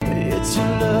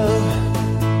your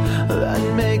love that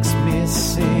makes me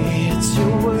see. It's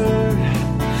your word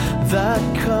that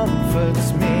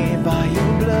comforts me. By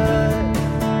your blood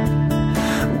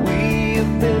we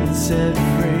have been set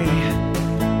free.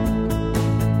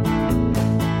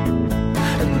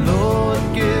 And Lord,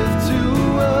 give to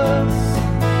us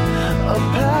a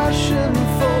passion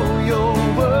for your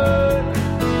word,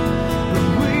 that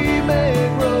we may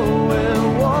grow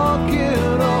and walk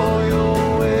in all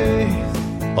your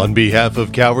ways. On behalf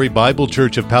of Calvary Bible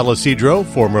Church of Palo Cedro,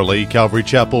 formerly Calvary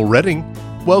Chapel Redding,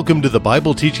 welcome to the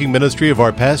Bible teaching ministry of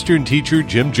our pastor and teacher,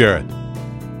 Jim Jarrett.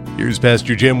 Here's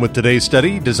Pastor Jim with today's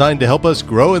study designed to help us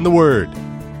grow in the Word.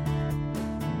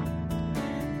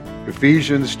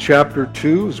 Ephesians chapter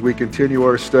 2, as we continue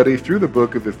our study through the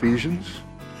book of Ephesians.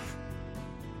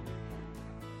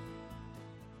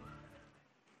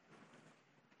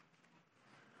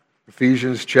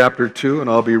 Ephesians chapter 2, and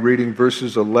I'll be reading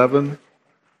verses 11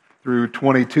 through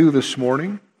 22 this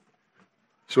morning.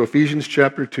 So Ephesians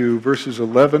chapter 2, verses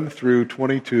 11 through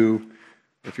 22,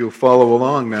 if you'll follow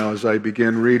along now as I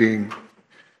begin reading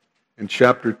in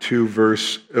chapter 2,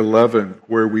 verse 11,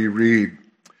 where we read,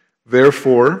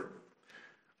 "Therefore,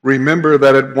 remember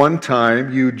that at one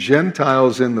time you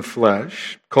Gentiles in the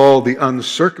flesh, called the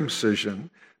uncircumcision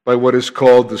by what is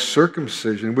called the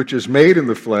circumcision, which is made in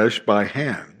the flesh by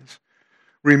hands.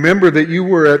 Remember that you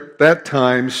were at that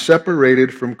time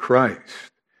separated from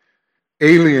Christ,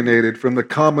 alienated from the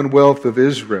commonwealth of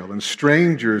Israel, and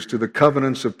strangers to the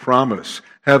covenants of promise,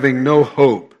 having no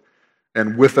hope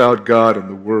and without God in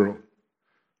the world.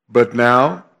 But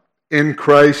now, in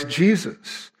Christ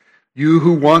Jesus, you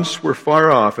who once were far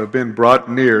off have been brought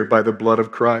near by the blood of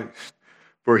Christ.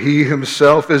 For he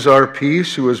himself is our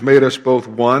peace, who has made us both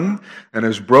one, and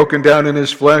has broken down in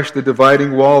his flesh the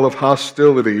dividing wall of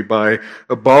hostility by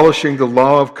abolishing the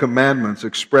law of commandments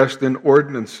expressed in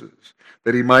ordinances,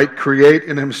 that he might create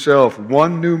in himself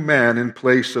one new man in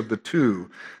place of the two,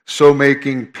 so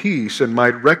making peace, and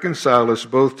might reconcile us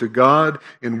both to God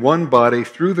in one body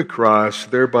through the cross,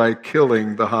 thereby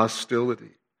killing the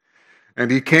hostility. And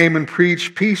he came and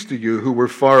preached peace to you who were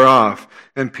far off,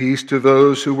 and peace to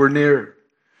those who were near.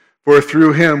 For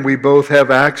through him we both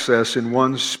have access in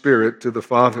one Spirit to the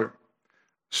Father.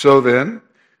 So then,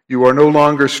 you are no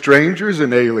longer strangers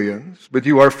and aliens, but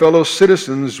you are fellow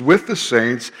citizens with the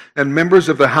saints and members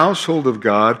of the household of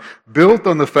God, built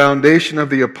on the foundation of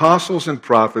the apostles and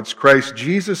prophets, Christ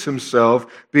Jesus himself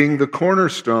being the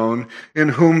cornerstone, in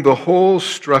whom the whole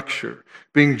structure,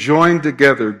 being joined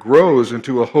together, grows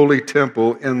into a holy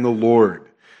temple in the Lord.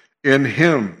 In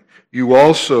him you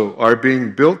also are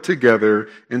being built together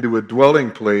into a dwelling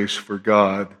place for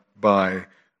God by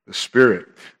the Spirit."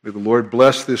 May the Lord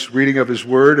bless this reading of his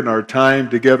word and our time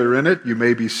together in it. You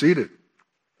may be seated.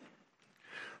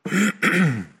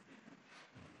 The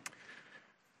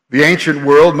ancient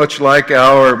world, much like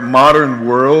our modern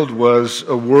world, was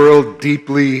a world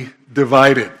deeply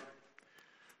divided.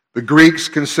 The Greeks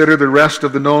considered the rest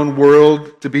of the known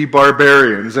world to be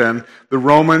barbarians, and the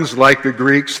Romans, like the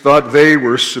Greeks, thought they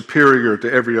were superior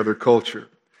to every other culture.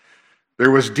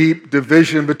 There was deep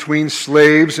division between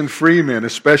slaves and free men,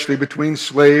 especially between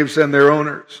slaves and their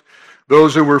owners.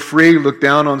 Those who were free looked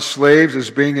down on slaves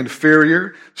as being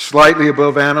inferior, slightly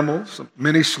above animals.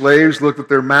 Many slaves looked at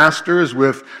their masters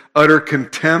with utter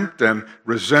contempt and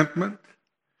resentment.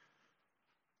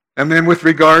 And then with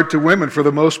regard to women, for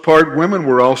the most part, women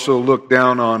were also looked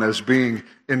down on as being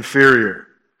inferior.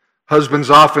 Husbands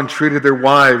often treated their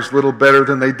wives little better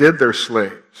than they did their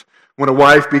slaves. When a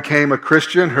wife became a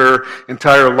Christian, her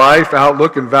entire life,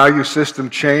 outlook, and value system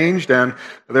changed, and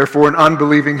therefore an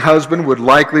unbelieving husband would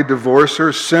likely divorce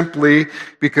her simply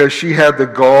because she had the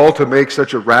gall to make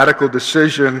such a radical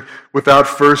decision without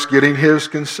first getting his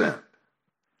consent.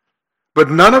 But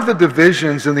none of the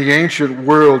divisions in the ancient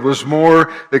world was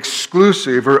more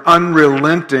exclusive or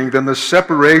unrelenting than the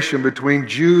separation between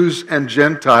Jews and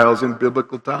Gentiles in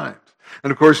biblical times.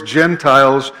 And of course,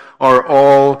 Gentiles are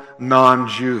all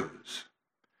non-Jews.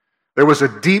 There was a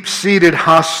deep-seated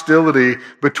hostility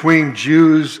between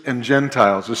Jews and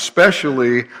Gentiles,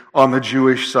 especially on the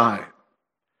Jewish side.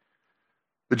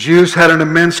 The Jews had an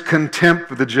immense contempt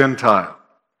for the Gentile.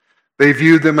 They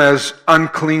viewed them as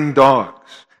unclean dogs.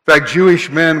 In fact, Jewish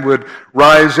men would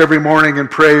rise every morning and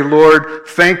pray, "Lord,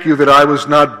 thank you that I was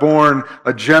not born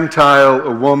a Gentile,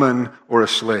 a woman, or a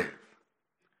slave."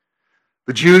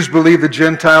 The Jews believed the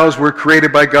Gentiles were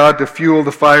created by God to fuel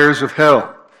the fires of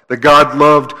hell, that God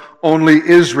loved only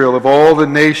Israel of all the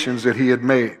nations that he had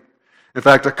made. In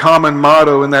fact, a common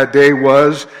motto in that day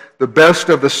was, "The best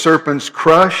of the serpents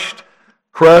crush,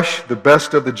 the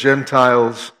best of the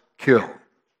Gentiles kill."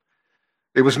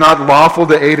 It was not lawful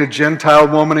to aid a Gentile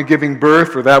woman in giving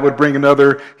birth, for that would bring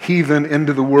another heathen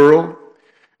into the world.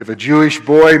 If a Jewish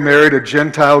boy married a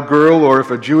Gentile girl, or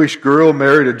if a Jewish girl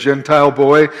married a Gentile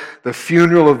boy, the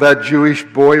funeral of that Jewish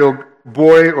boy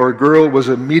or girl was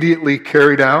immediately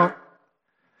carried out.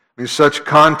 I mean, such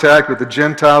contact with the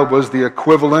Gentile was the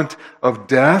equivalent of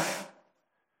death.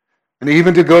 And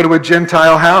even to go to a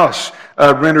Gentile house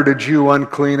rendered a Jew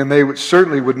unclean, and they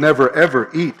certainly would never, ever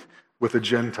eat with a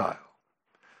Gentile.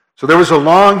 So there was a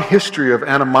long history of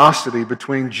animosity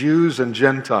between Jews and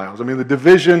Gentiles. I mean, the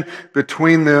division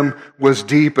between them was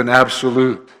deep and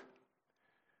absolute.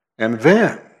 And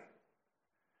then,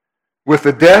 with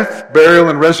the death, burial,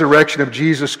 and resurrection of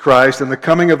Jesus Christ and the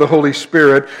coming of the Holy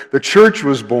Spirit, the church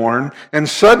was born, and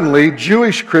suddenly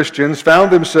Jewish Christians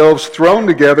found themselves thrown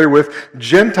together with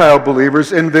Gentile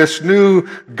believers in this new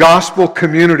gospel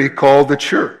community called the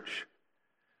church.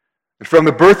 And from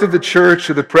the birth of the church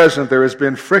to the present, there has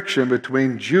been friction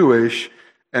between Jewish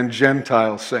and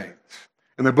Gentile saints.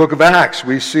 In the book of Acts,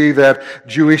 we see that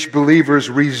Jewish believers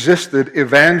resisted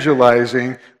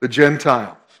evangelizing the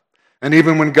Gentiles. And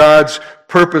even when God's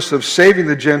purpose of saving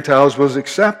the Gentiles was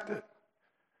accepted,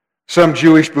 some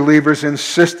Jewish believers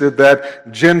insisted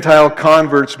that Gentile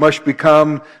converts must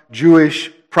become Jewish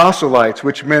proselytes,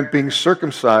 which meant being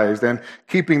circumcised and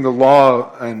keeping the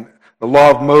law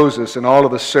of Moses and all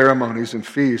of the ceremonies and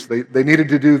feasts. They needed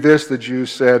to do this, the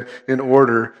Jews said, in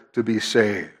order to be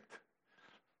saved.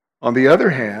 On the other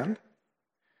hand,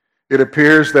 it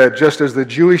appears that just as the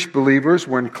Jewish believers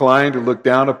were inclined to look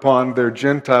down upon their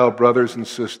Gentile brothers and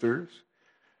sisters,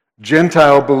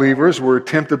 Gentile believers were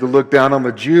tempted to look down on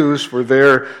the Jews for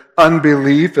their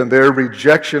unbelief and their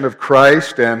rejection of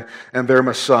Christ and their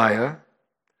Messiah.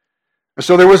 And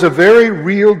so there was a very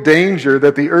real danger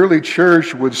that the early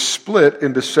church would split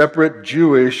into separate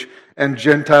Jewish and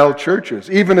Gentile churches,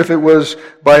 even if it was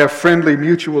by a friendly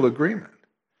mutual agreement.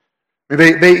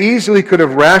 They easily could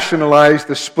have rationalized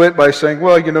the split by saying,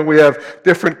 well, we have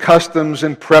different customs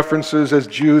and preferences as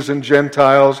Jews and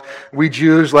Gentiles. We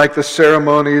Jews like the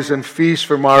ceremonies and feasts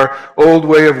from our old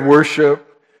way of worship.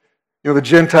 The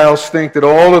Gentiles think that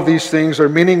all of these things are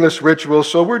meaningless rituals,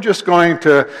 so we're just going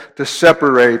to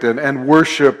separate and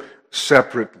worship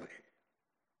separately.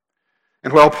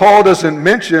 And while Paul doesn't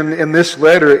mention in this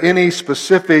letter any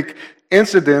specific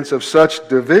incidents of such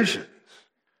divisions,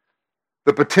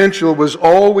 the potential was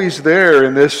always there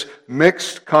in this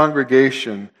mixed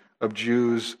congregation of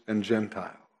Jews and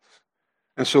Gentiles.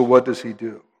 And so what does he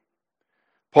do?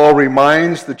 Paul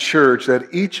reminds the church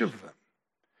that each of them,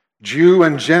 Jew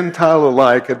and Gentile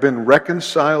alike, had been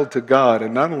reconciled to God.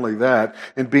 And not only that,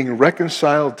 in being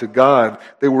reconciled to God,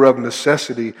 they were of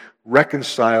necessity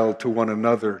reconciled to one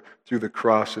another through the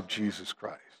cross of Jesus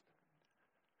Christ.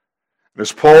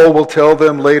 As Paul will tell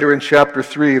them later in chapter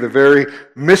 3, the very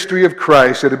mystery of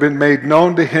Christ that had been made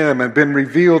known to him and been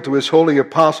revealed to his holy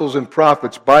apostles and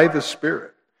prophets by the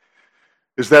Spirit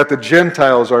is that the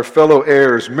Gentiles are fellow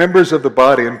heirs, members of the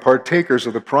body, and partakers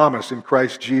of the promise in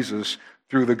Christ Jesus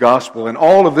through the gospel. And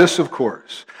all of this, of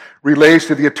course, relates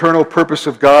to the eternal purpose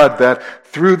of God that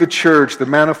through the church, the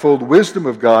manifold wisdom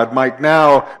of God might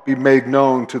now be made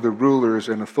known to the rulers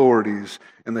and authorities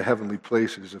in the heavenly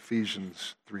places,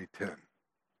 Ephesians 3:10.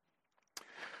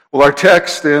 Well, our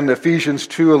text in Ephesians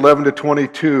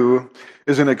 2:11-22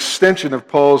 is an extension of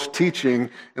Paul's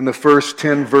teaching in the first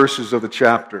 10 verses of the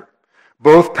chapter.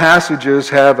 Both passages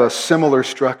have a similar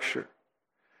structure.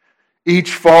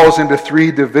 Each falls into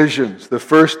 3 divisions. The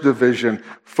first division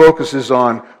focuses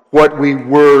on what we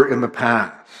were in the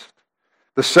past.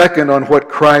 The second on what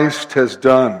Christ has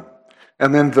done.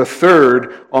 And then the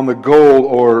third on the goal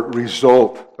or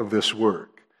result of this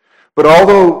work. But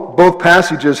although both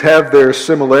passages have their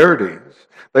similarities,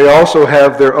 they also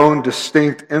have their own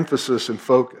distinct emphasis and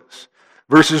focus.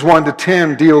 Verses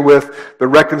 1-10 deal with the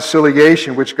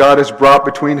reconciliation which God has brought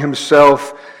between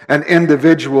himself and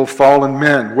individual fallen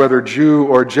men, whether Jew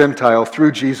or Gentile,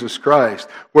 through Jesus Christ.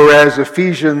 Whereas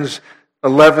Ephesians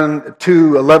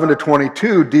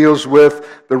 11:22 deals with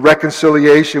the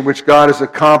reconciliation which God has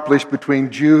accomplished between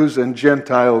Jews and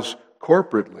Gentiles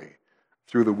corporately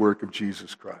through the work of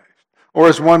Jesus Christ. Or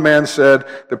as one man said,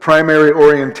 the primary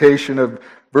orientation of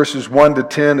verses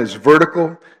 1-10 is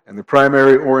vertical, and the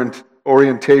primary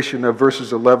orientation of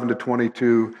verses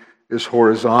 11-22 is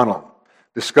horizontal.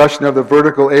 Discussion of the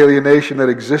vertical alienation that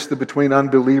existed between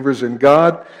unbelievers and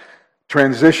God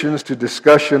transitions to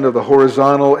discussion of the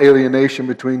horizontal alienation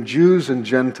between Jews and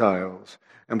Gentiles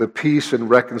and the peace and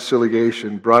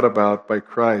reconciliation brought about by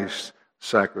Christ's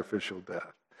sacrificial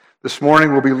death. This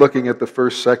morning we'll be looking at the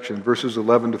first section, verses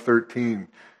 11-13,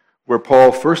 where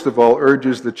Paul, first of all,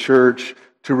 urges the church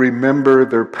to remember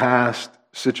their past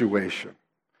situation,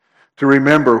 to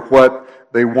remember what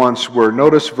they once were.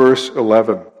 Notice verse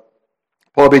 11.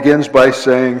 Paul begins by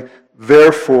saying,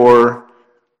 therefore,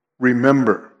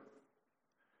 remember.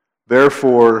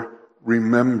 Therefore,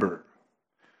 remember.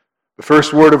 The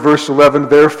first word of verse 11,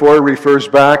 therefore, refers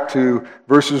back to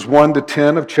verses 1 to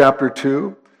 10 of chapter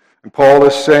 2. And Paul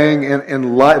is saying,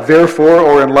 therefore,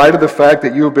 or in light of the fact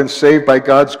that you have been saved by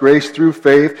God's grace through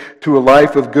faith to a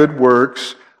life of good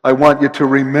works, I want you to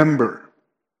remember.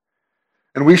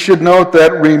 And we should note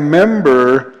that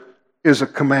remember is a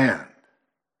command.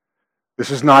 This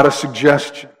is not a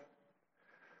suggestion.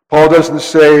 Paul doesn't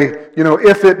say,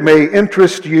 if it may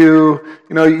interest you,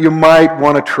 you might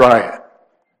want to try it.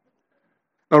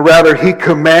 No, rather, he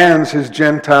commands his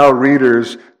Gentile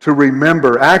readers to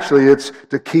remember. Actually, it's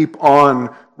to keep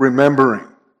on remembering.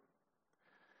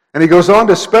 And he goes on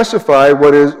to specify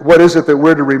what is it that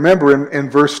we're to remember in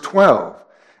verse 12.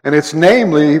 And it's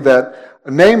namely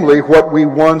what we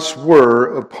once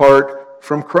were apart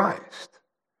from Christ.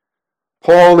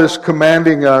 Paul is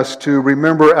commanding us to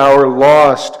remember our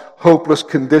lost, hopeless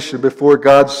condition before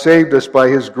God saved us by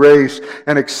His grace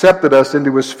and accepted us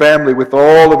into His family with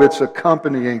all of its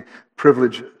accompanying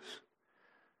privileges.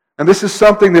 And this is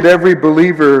something that every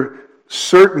believer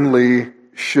certainly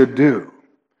should do.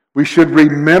 We should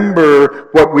remember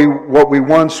what we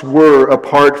once were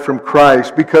apart from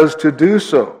Christ, because to do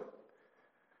so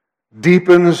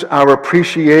deepens our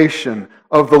appreciation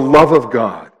of the love of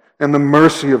God and the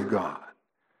mercy of God.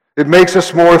 It makes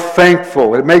us more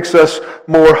thankful. It makes us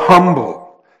more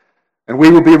humble. And we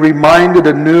will be reminded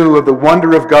anew of the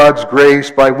wonder of God's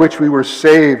grace by which we were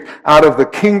saved out of the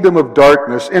kingdom of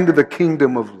darkness into the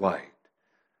kingdom of light.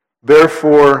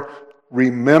 Therefore,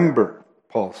 remember,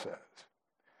 Paul says.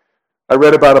 I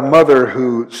read about a mother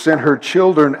who sent her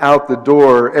children out the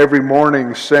door every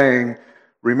morning saying,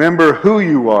 remember who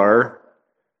you are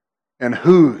and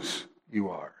whose you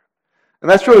are.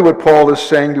 And that's really what Paul is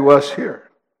saying to us here.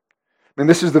 And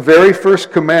this is the very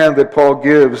first command that Paul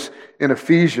gives in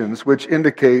Ephesians, which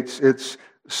indicates its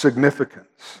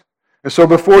significance. And so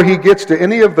before he gets to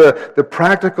any of the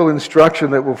practical instruction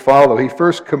that will follow, he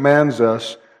first commands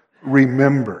us,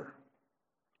 remember.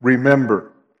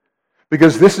 Remember.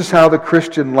 Because this is how the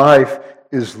Christian life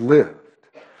is lived.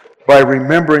 By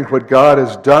remembering what God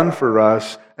has done for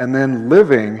us and then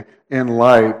living in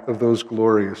light of those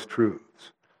glorious truths.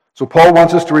 So Paul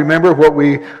wants us to remember what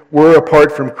we were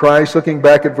apart from Christ. Looking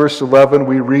back at verse 11,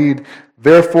 we read,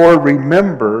 therefore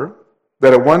remember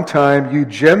that at one time you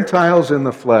Gentiles in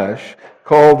the flesh,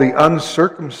 called the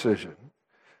uncircumcision,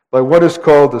 by what is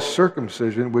called the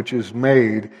circumcision, which is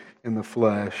made in the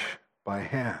flesh by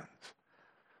hands.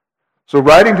 So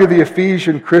writing to the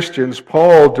Ephesian Christians,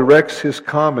 Paul directs his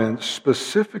comments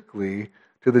specifically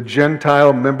to the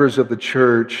Gentile members of the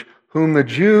church, whom the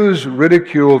Jews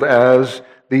ridiculed as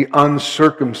the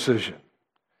uncircumcision.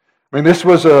 I mean, this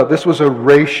was a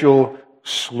racial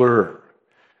slur.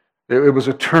 It was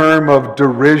a term of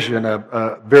derision,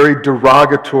 a very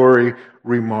derogatory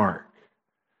remark.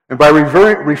 And by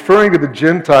referring to the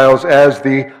Gentiles as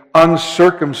the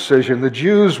uncircumcision, the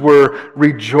Jews were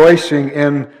rejoicing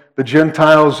in the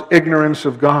Gentiles' ignorance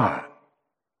of God.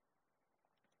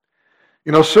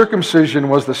 Circumcision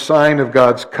was the sign of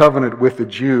God's covenant with the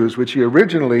Jews, which He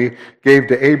originally gave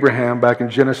to Abraham back in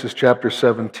Genesis chapter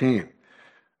 17.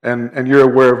 And you're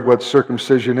aware of what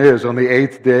circumcision is. On the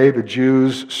 8th day, the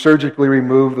Jews surgically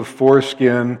removed the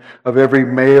foreskin of every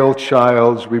male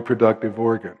child's reproductive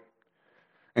organ.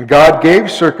 And God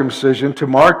gave circumcision to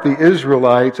mark the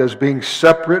Israelites as being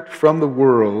separate from the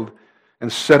world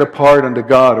and set apart unto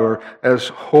God, or as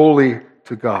holy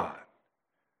to God.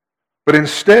 But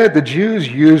instead, the Jews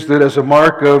used it as a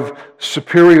mark of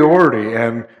superiority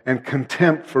and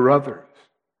contempt for others.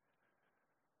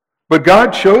 But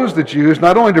God chose the Jews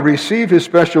not only to receive His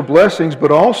special blessings, but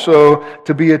also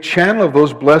to be a channel of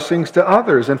those blessings to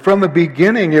others. And from the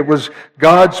beginning, it was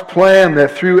God's plan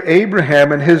that through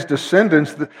Abraham and his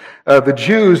descendants, the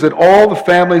Jews, that all the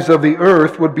families of the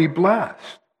earth would be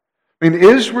blessed. I mean,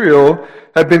 Israel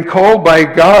had been called by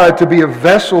God to be a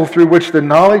vessel through which the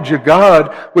knowledge of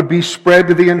God would be spread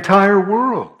to the entire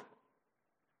world.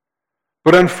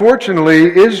 But unfortunately,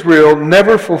 Israel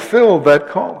never fulfilled that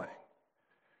calling.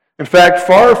 In fact,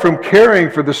 far from caring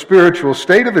for the spiritual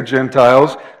state of the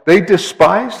Gentiles, they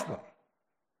despised them.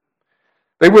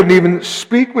 They wouldn't even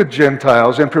speak with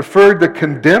Gentiles and preferred to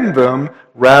condemn them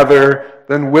rather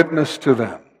than witness to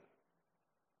them.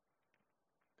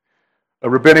 A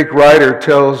rabbinic writer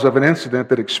tells of an incident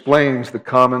that explains the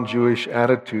common Jewish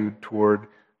attitude toward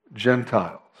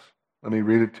Gentiles. Let me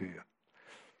read it to you.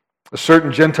 A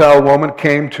certain Gentile woman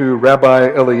came to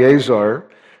Rabbi Eleazar,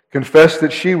 confessed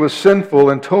that she was sinful,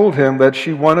 and told him that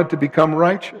she wanted to become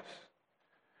righteous.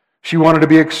 She wanted to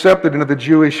be accepted into the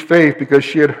Jewish faith because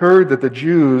she had heard that the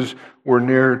Jews were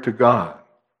near to God.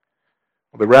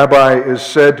 Well, the rabbi is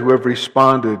said to have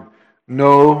responded,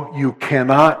 "No, you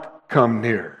cannot come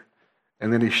near."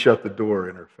 And then he shut the door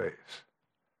in her face.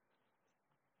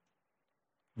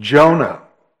 Jonah,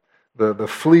 the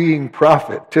fleeing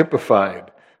prophet,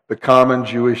 typified the common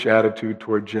Jewish attitude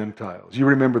toward Gentiles. You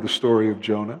remember the story of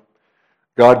Jonah.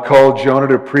 God called Jonah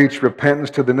to preach repentance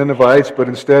to the Ninevites, but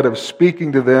instead of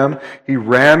speaking to them, he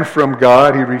ran from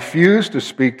God. He refused to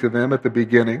speak to them at the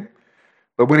beginning.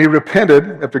 But when he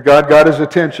repented, after God got his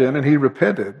attention and he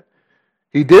repented,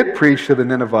 he did preach to the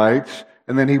Ninevites,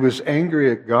 and then he was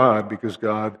angry at God because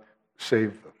God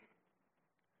saved them.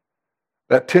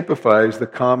 That typifies the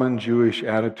common Jewish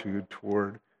attitude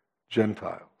toward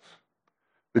Gentiles.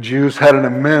 The Jews had an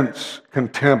immense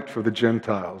contempt for the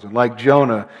Gentiles, and like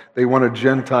Jonah, they wanted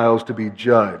Gentiles to be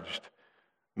judged,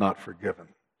 not forgiven.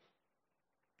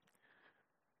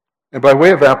 And by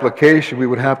way of application, we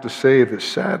would have to say that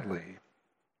sadly,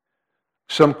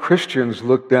 some Christians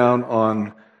look down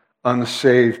on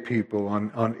unsaved people,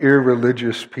 on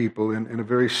irreligious people in a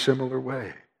very similar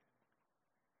way.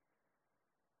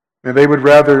 And they would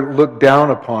rather look down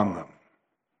upon them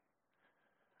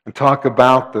and talk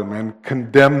about them and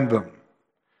condemn them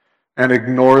and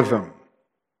ignore them,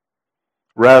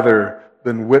 rather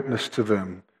than witness to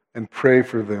them and pray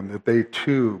for them that they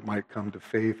too might come to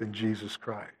faith in Jesus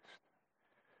Christ.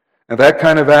 And that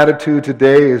kind of attitude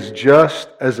today is just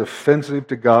as offensive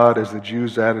to God as the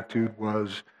Jews' attitude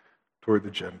was toward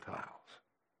the Gentiles.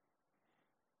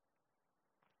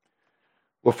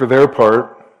 Well, for their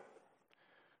part,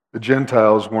 the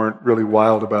Gentiles weren't really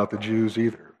wild about the Jews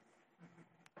either.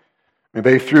 And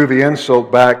they threw the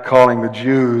insult back, calling the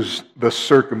Jews the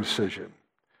circumcision.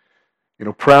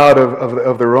 Proud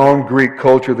of their own Greek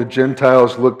culture, the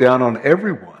Gentiles looked down on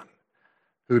everyone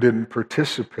who didn't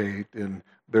participate in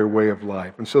their way of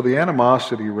life. And so the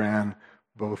animosity ran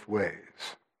both ways.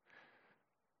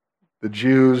 The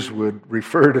Jews would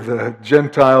refer to the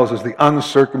Gentiles as the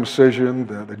uncircumcision.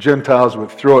 The Gentiles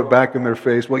would throw it back in their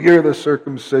face. Well, you're the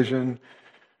circumcision.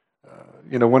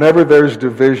 Whenever there's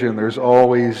division, there's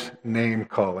always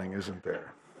name-calling, isn't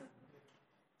there?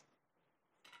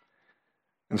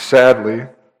 And sadly,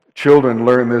 children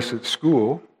learn this at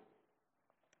school,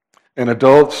 and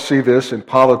adults see this in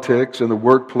politics, in the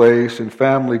workplace, in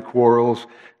family quarrels,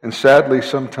 and sadly,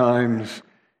 sometimes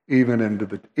even in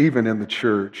the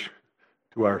church,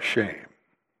 to our shame.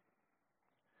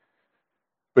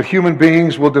 But human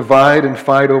beings will divide and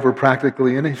fight over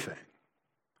practically anything.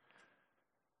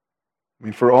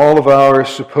 For all of our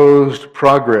supposed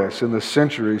progress in the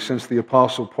centuries since the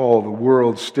Apostle Paul, the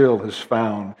world still has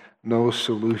found no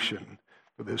solution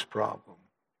for this problem.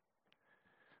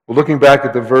 Well, looking back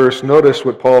at the verse, notice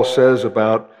what Paul says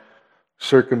about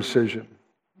circumcision.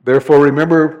 Therefore,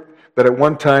 remember that at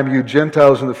one time you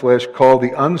Gentiles in the flesh called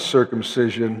the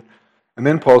uncircumcision, and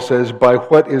then Paul says, by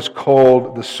what is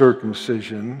called the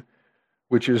circumcision,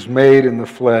 which is made in the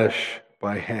flesh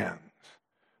by hands.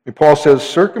 And Paul says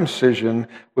circumcision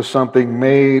was something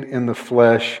made in the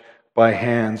flesh by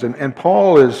hands. And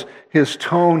Paul his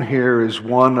tone here is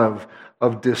one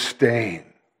of disdain.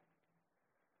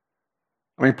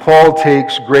 Paul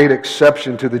takes great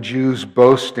exception to the Jews'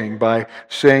 boasting by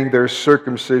saying their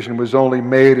circumcision was only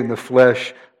made in the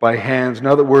flesh by hands. In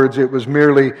other words, it was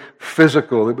merely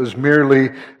physical. It was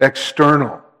merely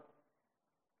external.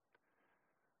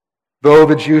 Though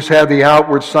the Jews had the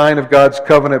outward sign of God's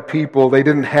covenant people, they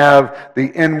didn't have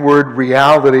the inward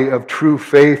reality of true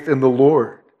faith in the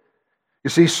Lord.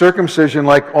 You see, circumcision,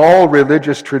 like all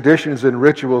religious traditions and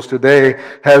rituals today,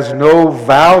 has no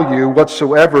value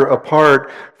whatsoever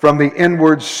apart from the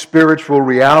inward spiritual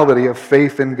reality of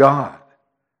faith in God.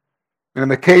 And in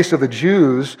the case of the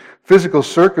Jews, physical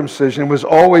circumcision was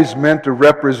always meant to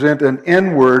represent an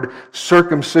inward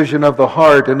circumcision of the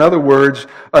heart. In other words,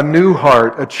 a new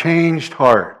heart, a changed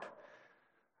heart,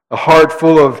 a heart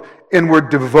full of inward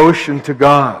devotion to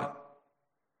God.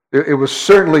 It was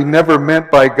certainly never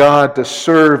meant by God to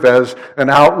serve as an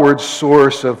outward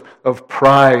source of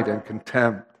pride and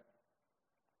contempt.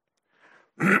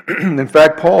 In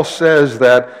fact, Paul says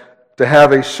that to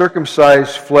have a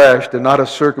circumcised flesh and not a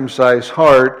circumcised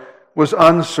heart was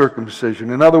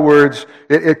uncircumcision. In other words,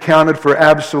 it counted for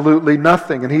absolutely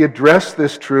nothing. And he addressed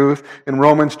this truth in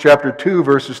Romans chapter 2,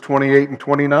 verses 28 and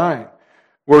 29,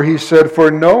 where he said,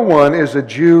 "For no one is a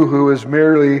Jew who is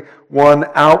merely one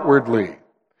outwardly,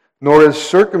 nor is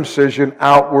circumcision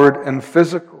outward and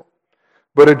physical.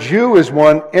 But a Jew is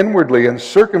one inwardly, and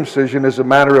circumcision is a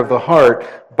matter of the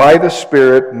heart, by the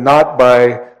Spirit, not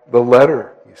by the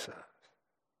letter, he says.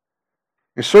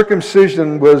 And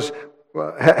circumcision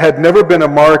had never been a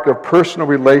mark of personal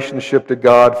relationship to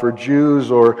God for Jews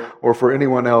or for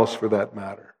anyone else for that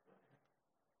matter.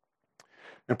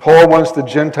 And Paul wants the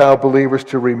Gentile believers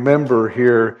to remember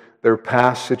here their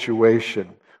past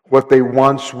situation, what they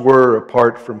once were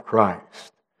apart from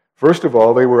Christ. First of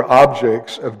all, they were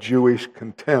objects of Jewish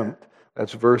contempt.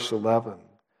 That's verse 11.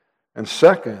 And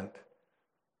second,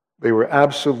 they were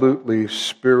absolutely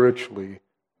spiritually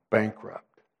bankrupt.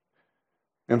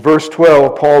 In verse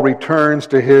 12, Paul returns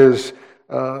to his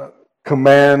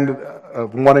command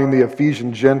of wanting the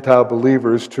Ephesian Gentile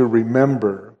believers to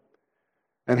remember.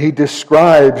 And he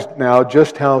describes now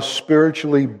just how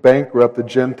spiritually bankrupt the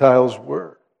Gentiles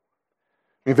were.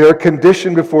 Their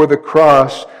condition before the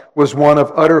cross was one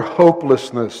of utter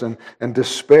hopelessness and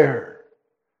despair.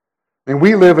 And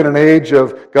we live in an age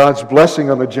of God's blessing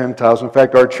on the Gentiles. In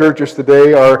fact, our churches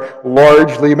today are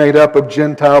largely made up of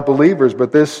Gentile believers,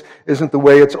 but this isn't the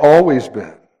way it's always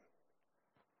been.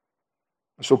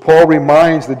 So Paul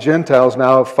reminds the Gentiles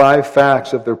now of 5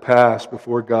 facts of their past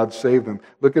before God saved them.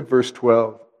 Look at verse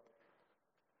 12.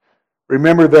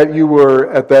 Remember that you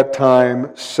were at that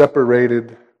time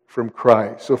separated from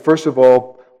Christ. So first of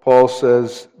all, Paul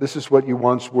says, this is what you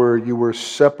once were. You were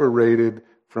separated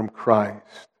from Christ.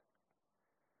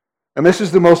 And this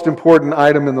is the most important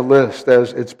item in the list,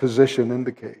 as its position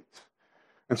indicates.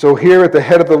 And so here at the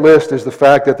head of the list is the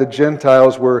fact that the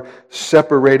Gentiles were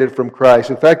separated from Christ.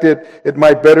 In fact, it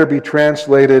might better be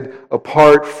translated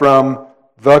apart from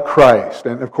the Christ.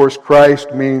 And of course,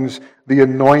 Christ means the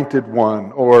anointed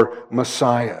one or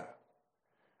Messiah.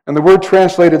 And the word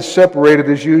translated separated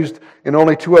is used in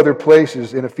only 2 other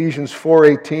places, in Ephesians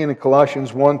 4:18 and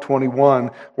Colossians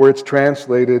 1:21, where it's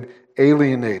translated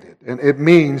alienated. And it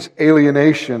means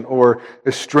alienation or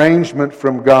estrangement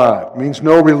from God. It means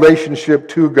no relationship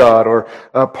to God or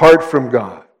apart from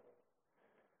God.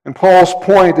 And Paul's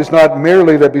point is not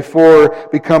merely that before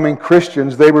becoming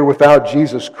Christians they were without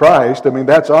Jesus Christ. I mean,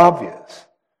 that's obvious.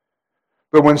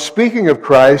 But when speaking of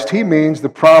Christ, he means the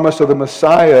promise of the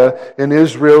Messiah in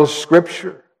Israel's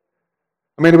Scripture.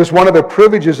 I mean, it was one of the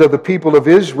privileges of the people of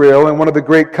Israel and one of the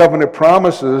great covenant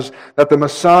promises that the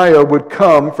Messiah would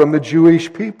come from the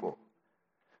Jewish people.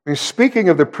 I mean, speaking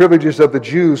of the privileges of the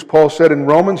Jews, Paul said in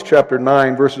Romans chapter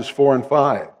 9, verses 4 and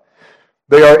 5,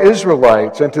 they are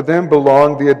Israelites, and to them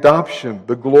belong the adoption,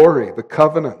 the glory, the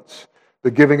covenants,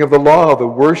 the giving of the law, the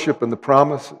worship, and the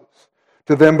promises.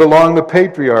 To them belong the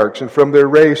patriarchs, and from their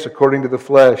race, according to the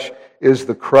flesh, is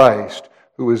the Christ,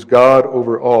 who is God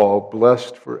over all,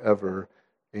 blessed forever.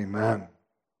 Amen.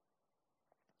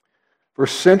 For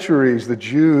centuries, the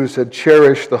Jews had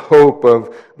cherished the hope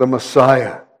of the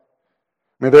Messiah.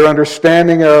 I mean, their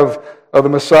understanding of the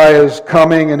Messiah's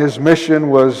coming and his mission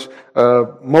was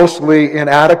mostly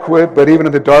inadequate, but even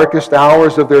in the darkest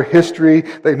hours of their history,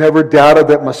 they never doubted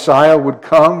that Messiah would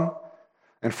come.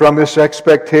 And from this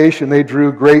expectation, they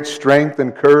drew great strength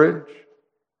and courage.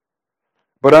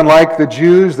 But unlike the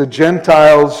Jews, the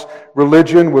Gentiles'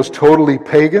 religion was totally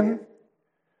pagan.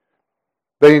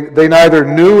 They neither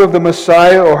knew of the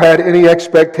Messiah or had any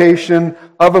expectation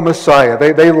of a Messiah.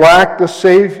 They lacked a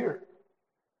Savior.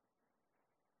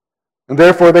 And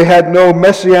therefore they had no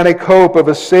messianic hope of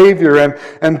a Savior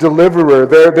and deliverer.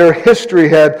 Their history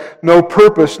had no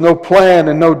purpose, no plan,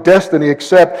 and no destiny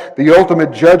except the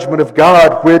ultimate judgment of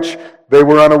God, which they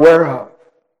were unaware of.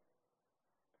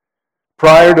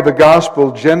 Prior to the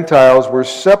gospel, Gentiles were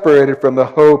separated from the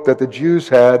hope that the Jews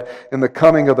had in the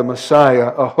coming of the Messiah,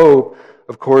 a hope,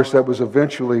 of course, that was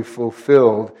eventually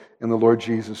fulfilled in the Lord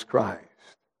Jesus Christ.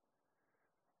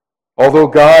 Although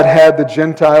God had the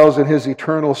Gentiles in his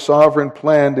eternal sovereign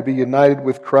plan to be united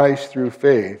with Christ through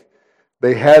faith,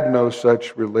 they had no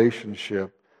such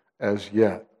relationship as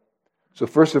yet. So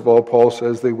first of all, Paul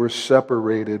says they were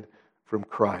separated from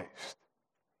Christ.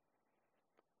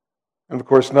 And of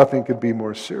course, nothing could be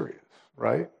more serious,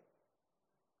 right?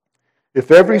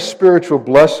 If every spiritual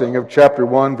blessing of chapter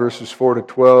 1, verses 4 to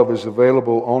 12 is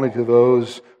available only to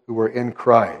those who are in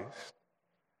Christ,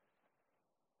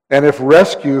 and if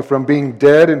rescue from being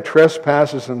dead in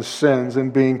trespasses and sins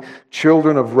and being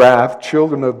children of wrath,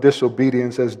 children of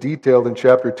disobedience, as detailed in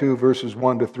chapter 2, verses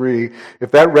 1 to 3,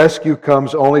 if that rescue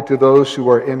comes only to those who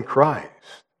are in Christ,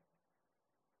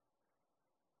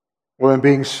 well, then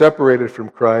being separated from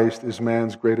Christ is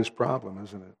man's greatest problem,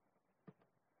 isn't it?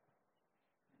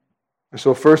 And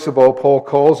so first of all, Paul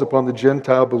calls upon the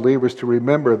Gentile believers to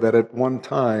remember that at one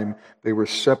time they were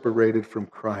separated from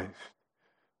Christ.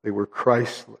 They were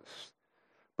Christless.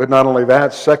 But not only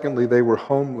that, secondly, they were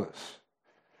homeless.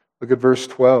 Look at verse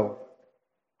 12.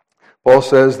 Paul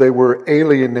says they were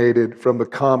alienated from the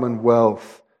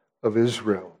commonwealth of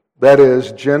Israel. That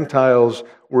is, Gentiles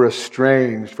were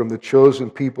estranged from the chosen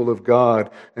people of God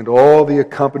and all the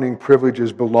accompanying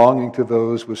privileges belonging to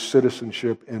those with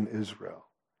citizenship in Israel.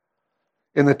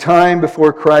 In the time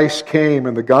before Christ came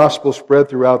and the gospel spread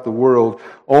throughout the world,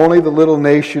 only the little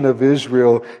nation of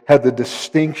Israel had the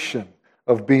distinction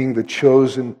of being the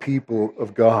chosen people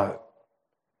of God.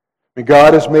 And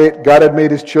God had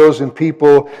made His chosen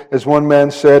people, as one man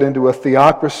said, into a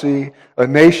theocracy, a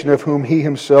nation of whom He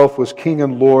Himself was King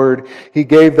and Lord. He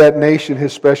gave that nation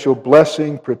His special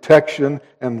blessing, protection,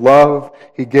 and love.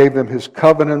 He gave them His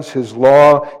covenants, His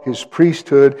law, His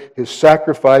priesthood, His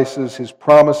sacrifices, His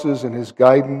promises, and His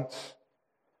guidance.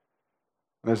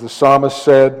 And as the psalmist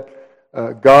said,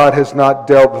 God has not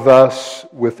dealt thus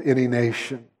with any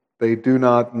nation. They do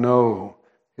not know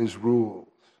His rules.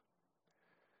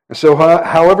 And so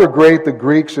however great the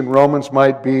Greeks and Romans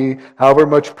might be, however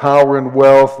much power and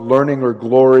wealth, learning or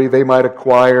glory they might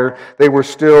acquire, they were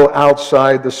still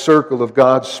outside the circle of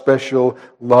God's special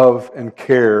love and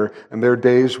care, and their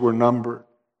days were numbered.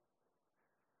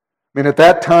 I mean, at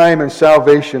that time in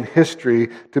salvation history,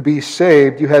 to be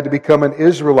saved, you had to become an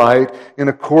Israelite in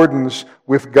accordance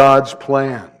with God's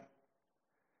plan.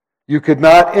 You could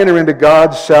not enter into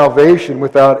God's salvation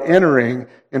without entering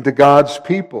into God's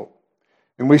people.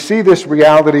 And we see this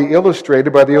reality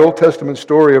illustrated by the Old Testament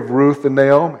story of Ruth and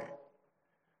Naomi.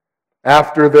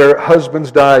 After their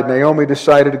husbands died, Naomi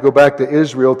decided to go back to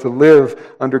Israel to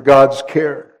live under God's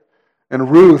care.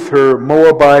 And Ruth, her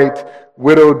Moabite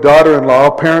widowed daughter-in-law,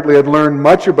 apparently had learned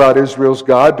much about Israel's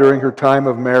God during her time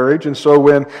of marriage. And so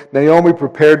when Naomi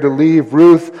prepared to leave,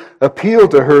 Ruth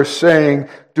appealed to her, saying,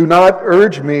 "Do not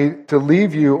urge me to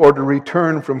leave you or to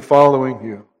return from following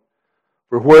you.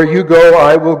 For where you go,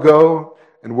 I will go.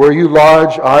 And where you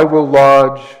lodge, I will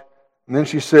lodge." And then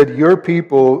she said, "Your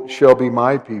people shall be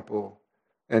my people,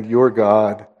 and your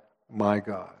God, my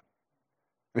God."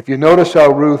 If you notice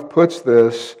how Ruth puts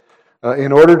this,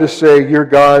 in order to say, "Your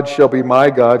God shall be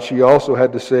my God," she also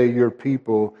had to say, "Your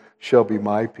people shall be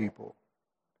my people."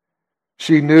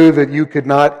 She knew that you could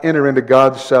not enter into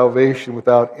God's salvation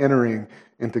without entering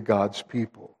into God's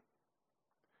people.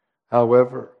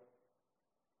 However,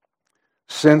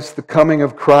 since the coming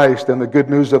of Christ and the good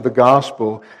news of the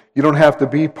gospel, you don't have to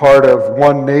be part of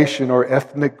one nation or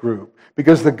ethnic group,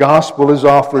 because the gospel is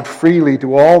offered freely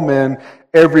to all men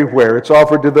everywhere. It's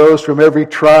offered to those from every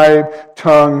tribe,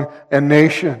 tongue, and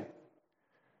nation.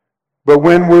 But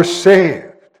when we're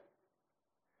saved,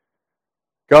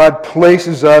 God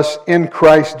places us in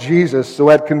Christ Jesus. So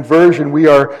at conversion, we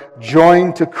are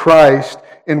joined to Christ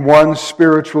in one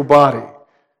spiritual body.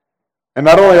 And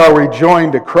not only are we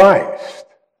joined to Christ,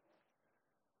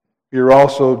 we are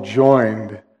also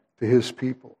joined to His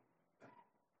people.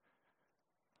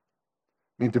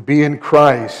 I mean, to be in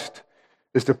Christ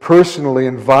is to personally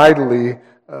and vitally,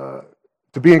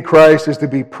 to be in Christ is to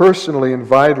be personally and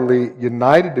vitally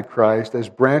united to Christ as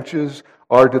branches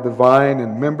are to the vine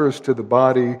and members to the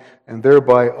body, and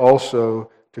thereby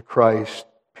also to Christ's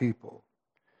people.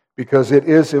 Because it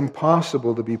is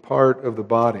impossible to be part of the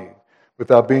body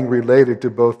without being related to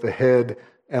both the head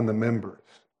and the members.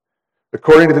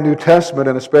 According to the New Testament,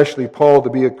 and especially Paul, to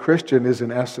be a Christian is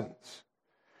in essence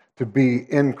to be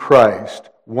in Christ,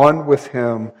 one with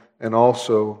Him and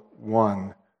also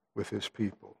one with His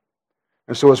people.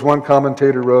 And so as one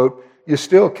commentator wrote, you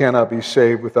still cannot be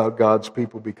saved without God's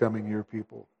people becoming your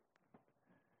people.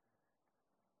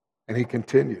 And he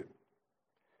continued.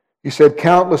 He said,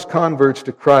 "Countless converts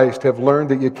to Christ have learned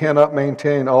that you cannot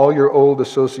maintain all your old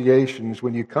associations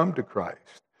when you come to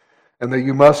Christ, and that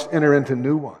you must enter into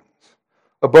new ones.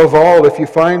 Above all, if you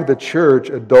find the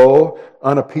church a dull,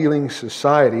 unappealing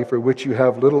society for which you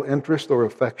have little interest or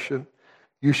affection,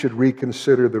 you should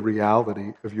reconsider the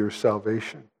reality of your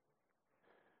salvation."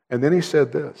 And then he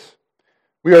said this,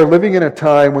 "We are living in a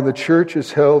time when the church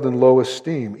is held in low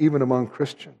esteem, even among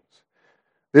Christians.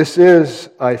 This is,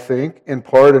 I think, in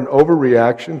part an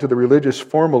overreaction to the religious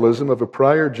formalism of a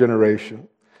prior generation,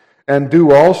 and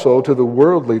due also to the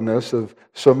worldliness of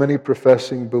so many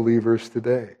professing believers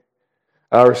today.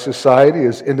 Our society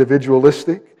is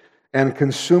individualistic and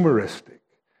consumeristic,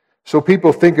 so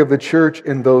people think of the church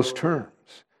in those terms.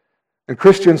 And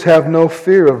Christians have no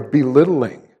fear of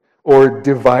belittling or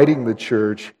dividing the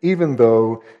church, even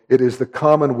though it is the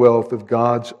commonwealth of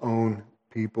God's own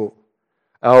people.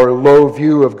 Our low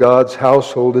view of God's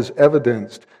household is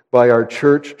evidenced by our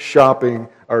church shopping,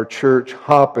 our church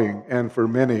hopping, and for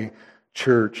many,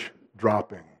 church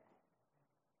dropping.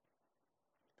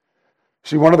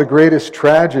 See, one of the greatest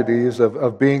tragedies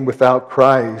of being without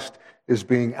Christ is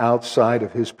being outside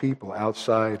of His people,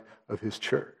 outside of His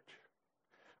church.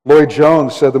 Lloyd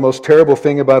Jones said the most terrible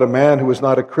thing about a man who is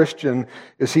not a Christian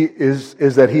is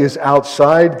that he is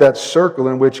outside that circle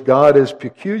in which God is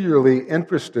peculiarly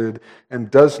interested and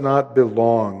does not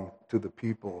belong to the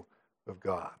people of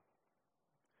God.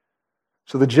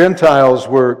 So the Gentiles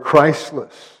were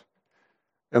Christless,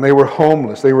 and they were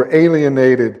homeless. They were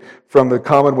alienated from the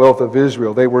commonwealth of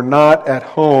Israel. They were not at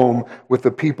home with the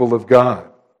people of God.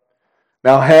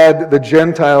 Now, had the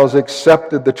Gentiles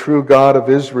accepted the true God of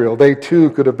Israel, they too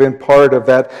could have been part of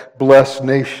that blessed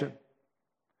nation.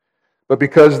 But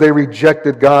because they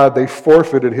rejected God, they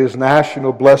forfeited His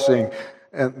national blessing,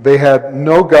 and they had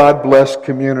no God-blessed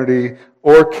community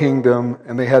or kingdom,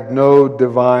 and they had no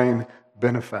divine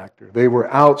benefactor. They were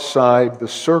outside the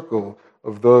circle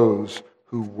of those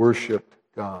who worshiped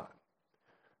God.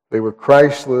 They were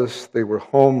Christless, they were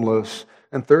homeless,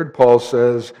 and third, Paul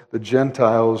says the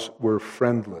Gentiles were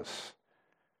friendless.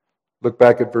 Look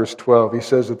back at verse 12. He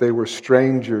says that they were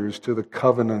strangers to the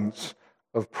covenants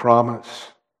of promise.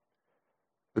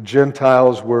 The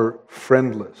Gentiles were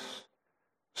friendless,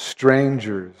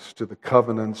 strangers to the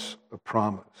covenants of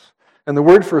promise. And the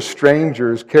word for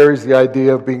strangers carries the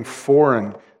idea of being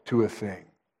foreign to a thing,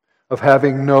 of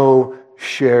having no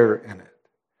share in it.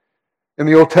 In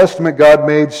the Old Testament, God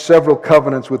made several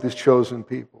covenants with His chosen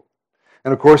people.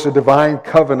 And of course, a divine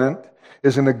covenant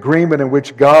is an agreement in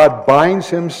which God binds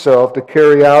Himself to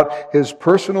carry out His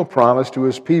personal promise to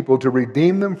His people to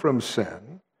redeem them from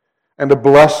sin and to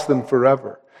bless them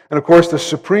forever. And of course, the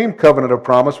supreme covenant of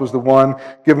promise was the one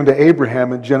given to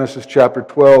Abraham in Genesis chapter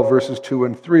 12, verses 2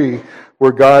 and 3,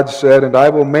 where God said, "And I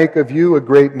will make of you a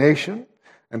great nation,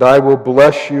 and I will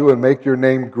bless you and make your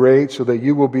name great so that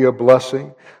you will be a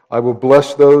blessing. I will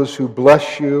bless those who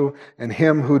bless you, and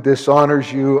him who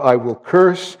dishonors you I will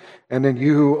curse, and in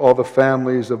you all the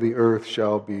families of the earth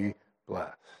shall be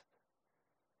blessed."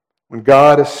 When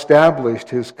God established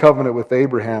His covenant with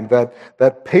Abraham,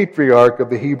 that patriarch of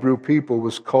the Hebrew people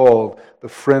was called the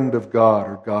friend of God,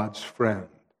 or God's friend.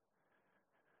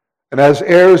 And as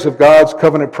heirs of God's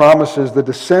covenant promises, the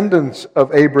descendants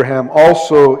of Abraham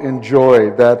also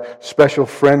enjoyed that special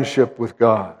friendship with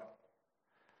God.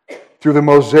 Through the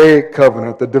Mosaic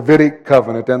covenant, the Davidic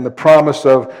covenant, and the promise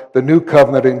of the new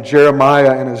covenant in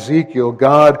Jeremiah and Ezekiel,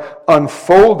 God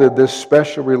unfolded this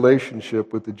special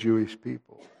relationship with the Jewish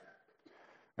people.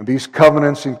 And these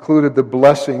covenants included the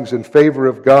blessings and favor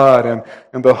of God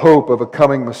and the hope of a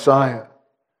coming Messiah.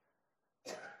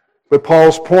 But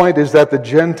Paul's point is that the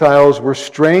Gentiles were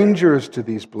strangers to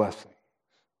these blessings.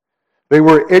 They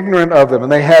were ignorant of them,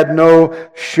 and they had no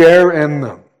share in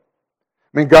them.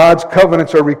 I mean, God's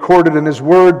covenants are recorded in His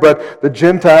Word, but the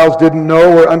Gentiles didn't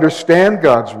know or understand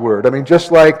God's Word. I mean,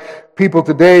 just like people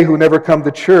today who never come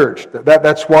to church.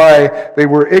 That's why they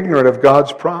were ignorant of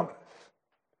God's promise.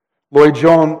 Lloyd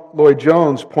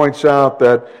Jones points out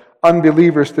that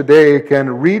unbelievers today can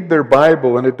read their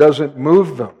Bible and it doesn't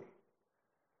move them.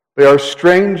 They are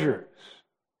strangers.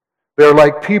 They're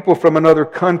like people from another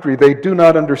country. They do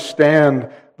not understand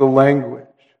the language.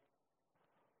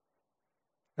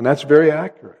 And that's very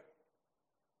accurate.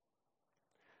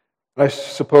 I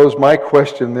suppose my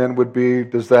question then would be,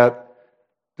 does that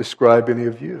describe any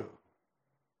of you?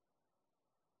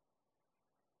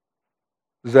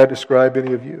 Does that describe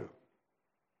any of you?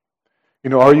 You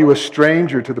know, are you a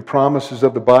stranger to the promises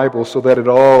of the Bible so that it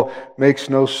all makes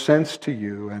no sense to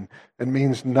you and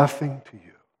means nothing to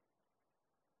you?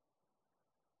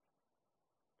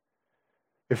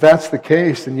 If that's the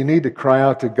case, then you need to cry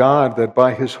out to God that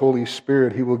by His Holy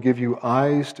Spirit He will give you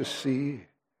eyes to see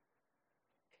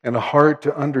and a heart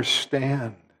to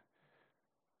understand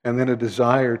and then a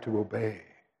desire to obey.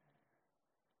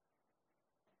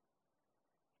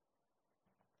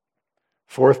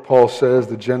 Fourth, Paul says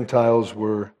the Gentiles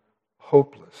were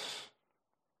hopeless.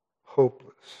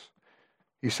 Hopeless.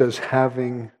 He says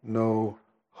having no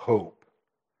hope.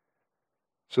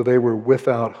 So they were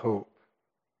without hope.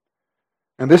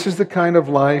 And this is the kind of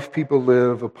life people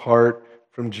live apart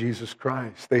from Jesus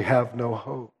Christ. They have no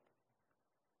hope.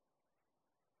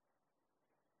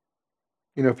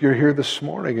 You know, if you're here this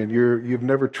morning and you've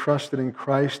never trusted in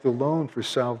Christ alone for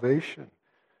salvation,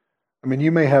 I mean,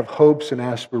 you may have hopes and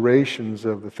aspirations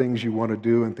of the things you want to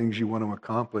do and things you want to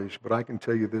accomplish, but I can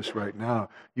tell you this right now.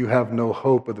 You have no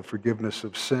hope of the forgiveness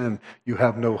of sin. You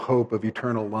have no hope of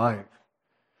eternal life.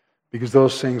 because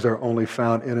those things are only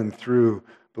found in and through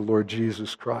the Lord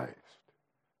Jesus Christ.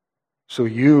 So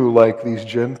you, like these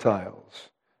Gentiles,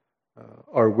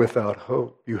 are without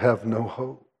hope. You have no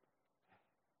hope.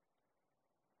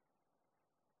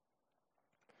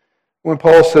 When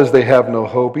Paul says they have no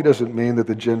hope, he doesn't mean that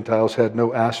the Gentiles had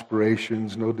no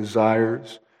aspirations, no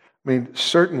desires. I mean,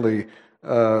 certainly,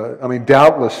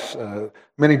 doubtless,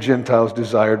 many Gentiles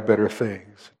desired better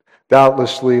things.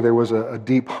 Doubtlessly, there was a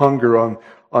deep hunger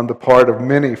on the part of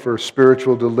many for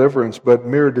spiritual deliverance, but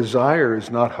mere desire is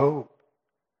not hope.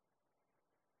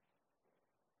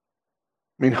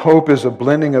 I mean, hope is a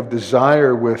blending of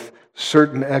desire with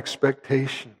certain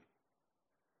expectation.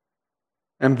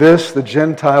 And this, the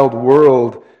Gentile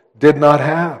world did not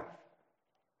have.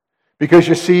 Because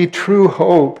you see, true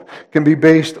hope can be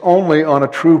based only on a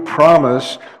true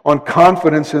promise, on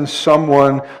confidence in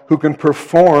someone who can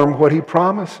perform what he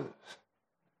promises.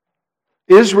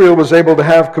 Israel was able to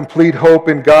have complete hope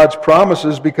in God's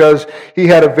promises because he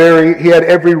had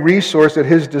every resource at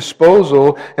his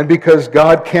disposal, and because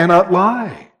God cannot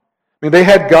lie. I mean, they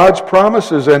had God's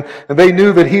promises, and they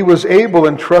knew that he was able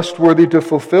and trustworthy to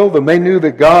fulfill them. They knew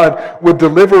that God would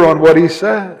deliver on what he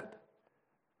said.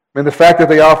 I mean, the fact that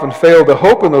they often failed to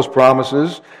hope in those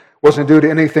promises wasn't due to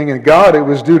anything in God. It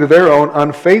was due to their own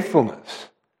unfaithfulness.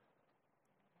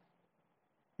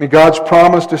 I mean, God's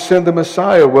promise to send the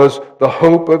Messiah was the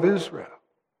hope of Israel.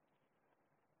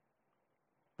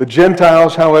 The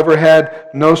Gentiles, however, had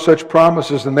no such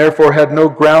promises and therefore had no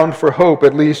ground for hope,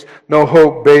 at least no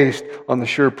hope based on the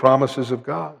sure promises of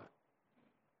God.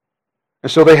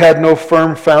 And so they had no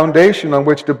firm foundation on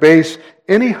which to base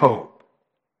any hope.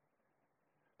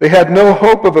 They had no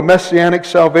hope of a messianic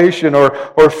salvation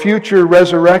or future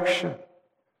resurrection.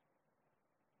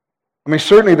 I mean,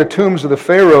 certainly the tombs of the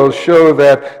pharaohs show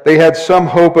that they had some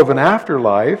hope of an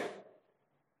afterlife,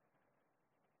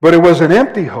 but it was an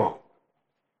empty hope.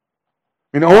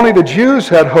 I mean, only the Jews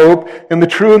had hope in the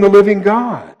true and the living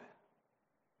God.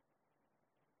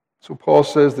 So Paul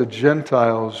says the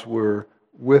Gentiles were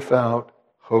without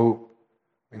hope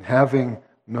and having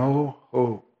no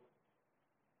hope.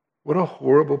 What a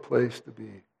horrible place to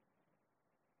be.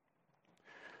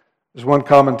 As one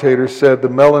commentator said, the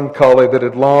melancholy that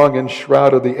had long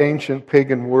enshrouded the ancient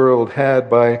pagan world had,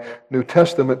 by New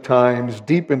Testament times,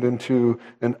 deepened into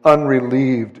an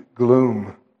unrelieved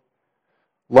gloom.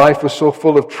 Life was so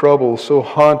full of trouble, so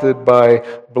haunted by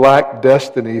black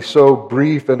destiny, so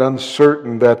brief and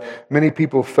uncertain that many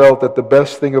people felt that the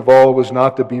best thing of all was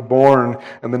not to be born,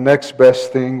 and the next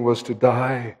best thing was to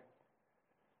die.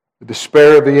 The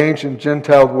despair of the ancient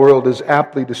Gentile world is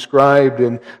aptly described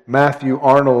in Matthew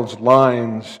Arnold's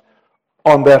lines,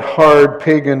 "On that hard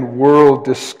pagan world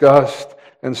disgust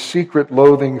and secret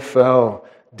loathing fell.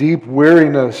 Deep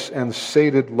weariness and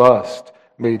sated lust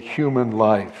made human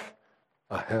life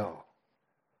a hell."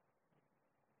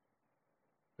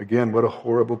 Again, what a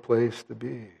horrible place to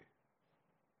be.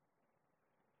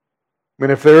 I mean,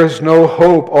 if there is no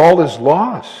hope, all is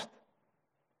lost.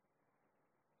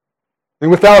 And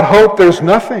without hope, there's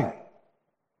nothing.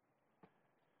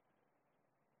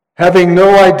 Having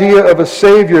no idea of a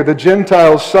Savior, the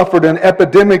Gentiles suffered an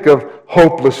epidemic of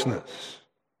hopelessness.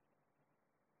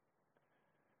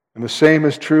 And the same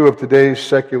is true of today's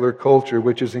secular culture,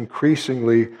 which is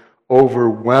increasingly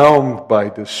overwhelmed by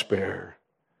despair.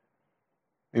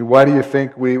 And why do you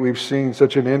think we've seen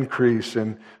such an increase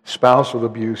in spousal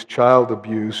abuse, child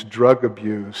abuse, drug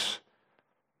abuse,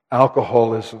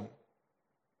 alcoholism?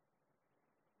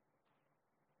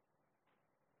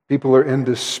 People are in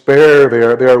despair.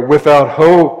 They are without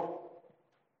hope.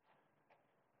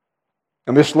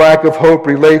 And this lack of hope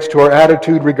relates to our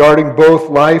attitude regarding both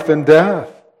life and death.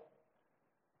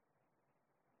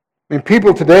 I mean,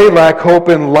 people today lack hope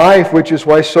in life, which is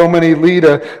why so many lead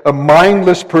a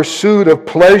mindless pursuit of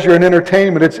pleasure and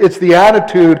entertainment. It's the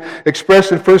attitude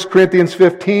expressed in 1 Corinthians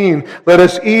 15. Let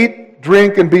us eat,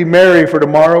 drink, and be merry, for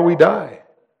tomorrow we die.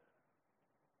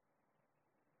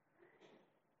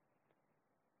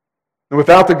 And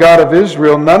without the God of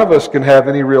Israel, none of us can have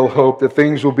any real hope that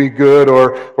things will be good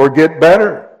or get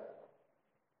better.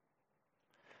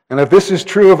 And if this is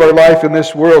true of our life in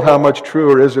this world, how much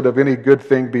truer is it of any good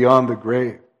thing beyond the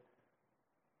grave?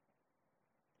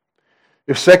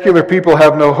 If secular people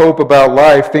have no hope about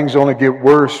life, things only get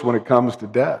worse when it comes to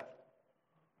death.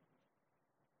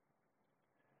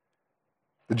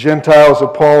 The Gentiles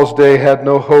of Paul's day had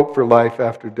no hope for life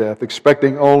after death,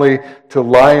 expecting only to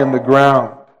lie in the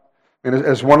ground. And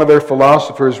as one of their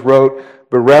philosophers wrote,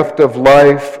 bereft of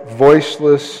life,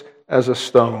 voiceless as a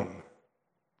stone.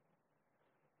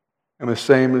 And the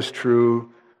same is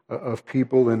true of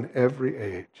people in every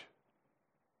age.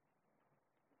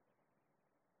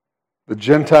 The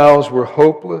Gentiles were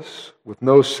hopeless, with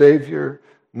no Savior,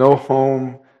 no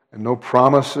home, and no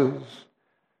promises.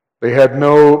 They had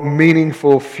no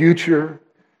meaningful future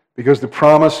because the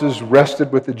promises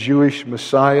rested with the Jewish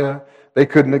Messiah. They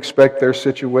couldn't expect their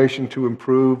situation to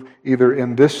improve either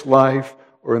in this life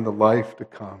or in the life to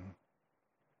come.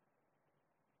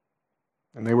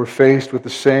 And they were faced with the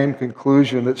same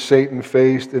conclusion that Satan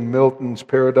faced in Milton's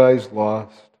Paradise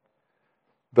Lost.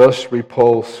 Thus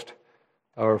repulsed,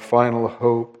 our final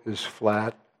hope is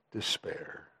flat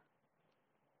despair.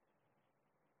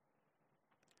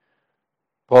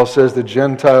 Paul says the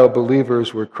Gentile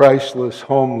believers were Christless,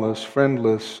 homeless,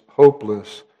 friendless,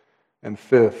 hopeless, and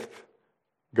fifth,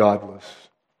 godless.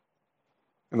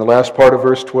 In the last part of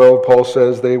verse 12, Paul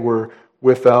says they were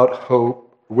without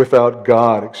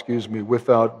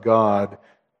God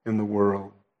in the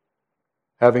world.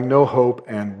 Having no hope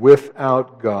and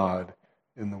without God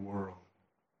in the world.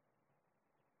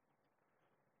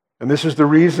 And this is the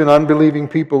reason unbelieving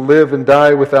people live and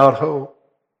die without hope.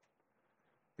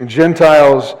 And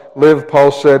Gentiles live,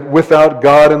 Paul said, without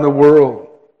God in the world.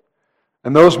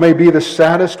 And those may be the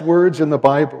saddest words in the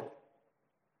Bible.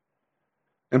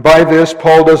 And by this,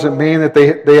 Paul doesn't mean that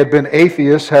they had been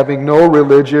atheists, having no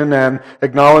religion and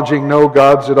acknowledging no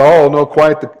gods at all. No,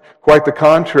 quite the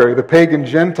contrary. The pagan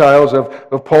Gentiles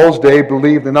of Paul's day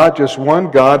believed in not just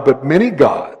one God, but many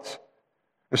gods.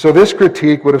 And so this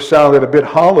critique would have sounded a bit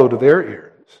hollow to their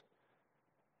ears.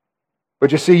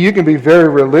 But you see, you can be very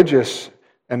religious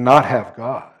and not have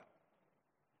God.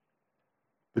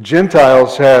 The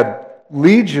Gentiles had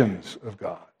legions of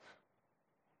gods.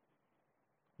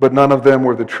 But none of them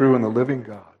were the true and the living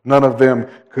God. None of them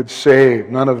could save.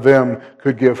 None of them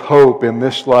could give hope in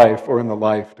this life or in the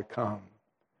life to come.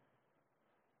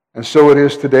 And so it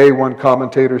is today, one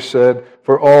commentator said,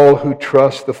 for all who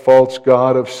trust the false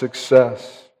god of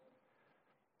success.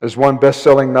 As one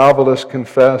best-selling novelist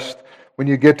confessed, when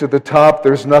you get to the top,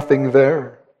 there's nothing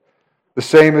there. The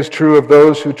same is true of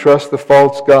those who trust the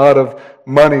false god of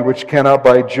money, which cannot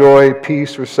buy joy,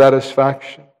 peace, or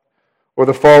satisfaction. Or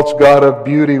the false god of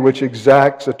beauty, which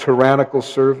exacts a tyrannical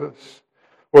service.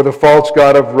 Or the false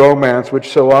god of romance,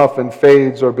 which so often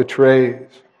fades or betrays.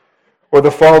 Or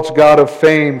the false god of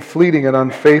fame, fleeting and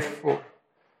unfaithful.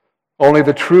 Only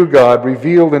the true God,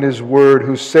 revealed in His Word,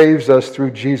 who saves us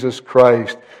through Jesus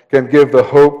Christ, can give the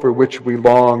hope for which we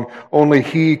long. Only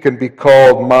He can be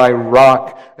called my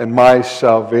rock and my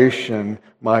salvation,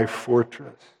 my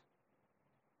fortress.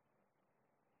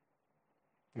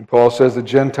 And Paul says the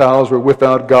Gentiles were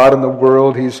without God in the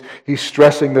world. He's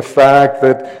stressing the fact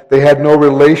that they had no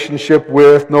relationship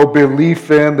with, no belief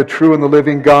in the true and the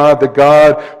living God, the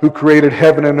God who created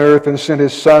heaven and earth and sent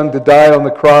His Son to die on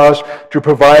the cross to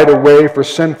provide a way for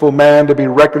sinful man to be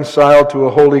reconciled to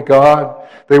a holy God.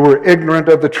 They were ignorant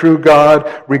of the true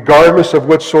God, regardless of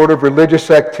what sort of religious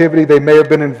activity they may have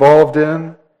been involved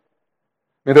in.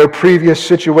 And their previous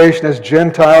situation as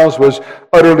Gentiles was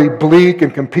utterly bleak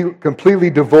and completely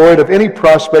devoid of any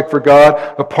prospect for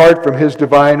God apart from His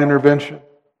divine intervention.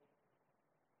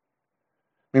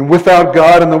 Without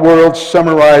God in the world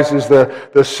summarizes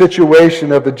the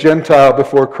situation of the Gentile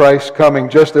before Christ's coming,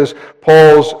 just as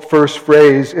Paul's first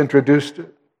phrase introduced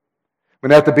it.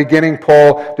 When at the beginning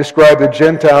Paul described the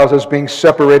Gentiles as being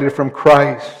separated from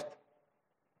Christ.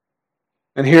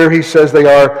 And here he says they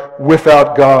are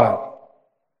without God.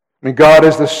 God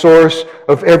is the source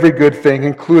of every good thing,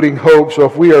 including hope. So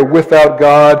if we are without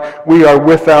God, we are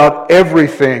without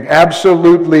everything,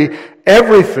 absolutely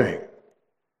everything,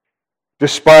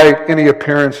 despite any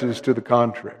appearances to the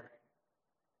contrary.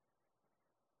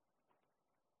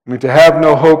 To have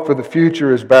no hope for the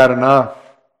future is bad enough.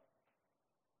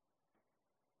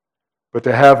 But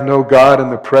to have no God in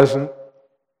the present,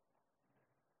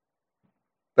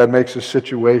 that makes a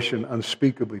situation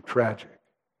unspeakably tragic.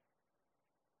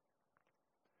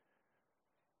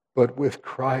 But with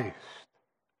Christ,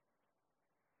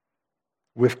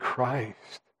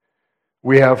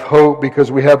 we have hope because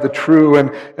we have the true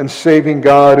and saving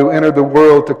God who entered the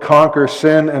world to conquer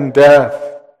sin and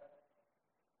death.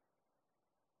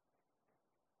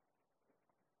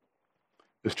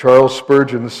 As Charles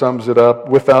Spurgeon sums it up,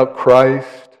 without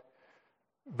Christ,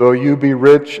 though you be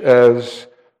rich as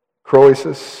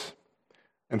Croesus,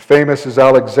 and famous as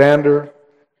Alexander,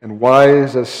 and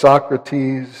wise as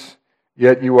Socrates,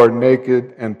 yet you are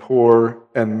naked and poor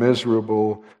and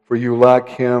miserable, for you lack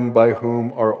Him by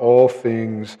whom are all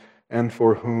things, and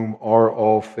for whom are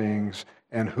all things,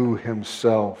 and who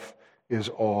Himself is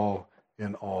all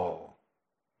in all.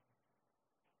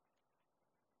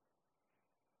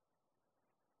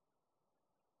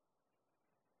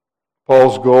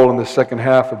 Paul's goal in the second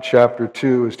half of chapter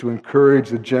 2 is to encourage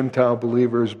the Gentile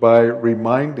believers by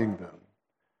reminding them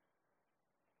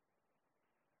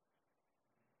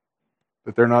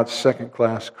that they're not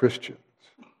second-class Christians.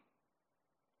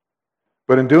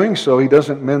 But in doing so, he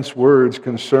doesn't mince words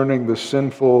concerning the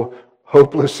sinful,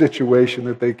 hopeless situation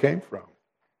that they came from.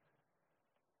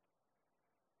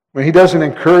 He doesn't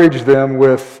encourage them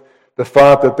with the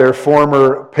thought that their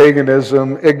former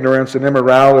paganism, ignorance, and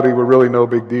immorality were really no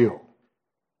big deal.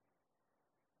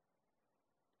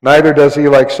 Neither does he,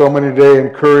 like so many today,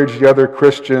 encourage the other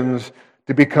Christians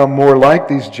to become more like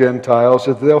these Gentiles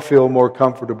so that they'll feel more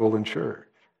comfortable in church.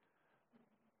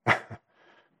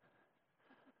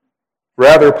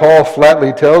 Rather, Paul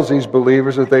flatly tells these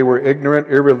believers that they were ignorant,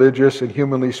 irreligious, and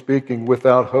humanly speaking,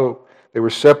 without hope. They were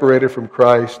separated from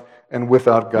Christ and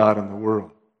without God in the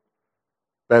world.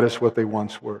 That is what they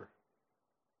once were.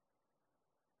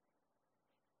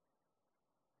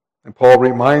 And Paul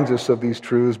reminds us of these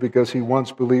truths because he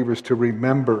wants believers to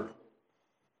remember.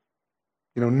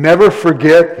 Never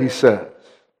forget, he says.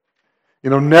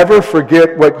 Never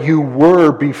forget what you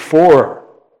were before.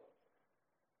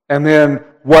 And then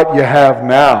what you have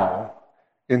now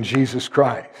in Jesus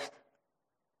Christ.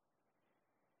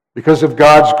 Because of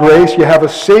God's grace, you have a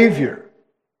Savior.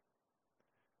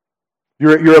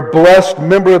 You're a blessed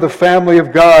member of the family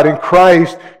of God. In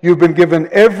Christ, you've been given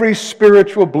every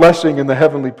spiritual blessing in the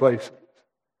heavenly places.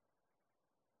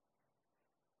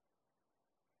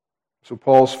 So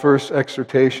Paul's first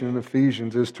exhortation in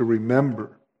Ephesians is to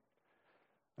remember.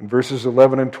 And verses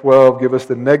 11 and 12 give us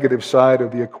the negative side of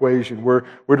the equation. We're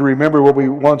to remember what we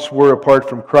once were apart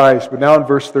from Christ. But now in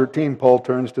verse 13, Paul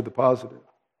turns to the positive.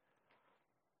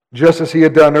 Just as he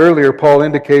had done earlier, Paul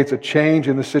indicates a change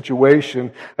in the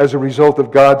situation as a result of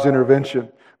God's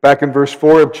intervention. Back in verse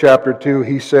 4 of chapter 2,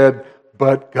 he said,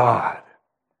 "But God."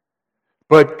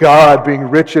 But God, being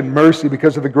rich in mercy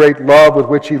because of the great love with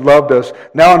which he loved us.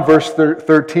 Now in verse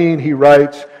 13, he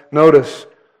writes, notice,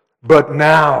 "But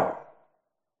now."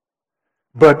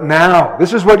 But now,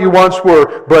 this is what you once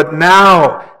were, but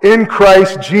now, in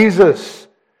Christ Jesus,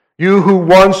 you who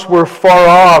once were far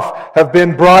off have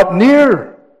been brought near.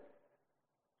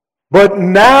 But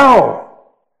now,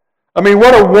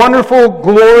 what a wonderful,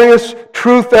 glorious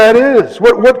truth that is.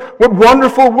 What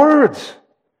wonderful words.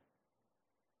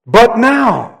 But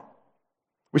now.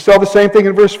 We saw the same thing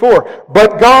in verse 4.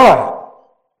 But God.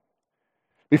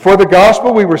 Before the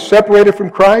gospel, we were separated from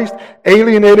Christ,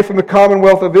 alienated from the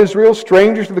commonwealth of Israel,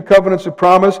 strangers to the covenants of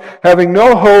promise, having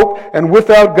no hope and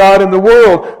without God in the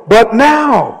world. But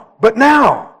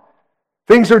now,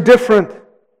 things are different.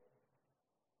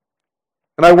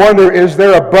 And I wonder, is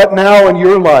there a but now in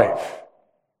your life?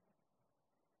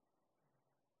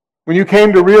 When you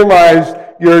came to realize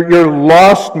your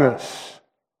lostness,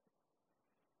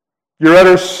 your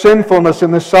utter sinfulness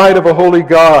in the sight of a holy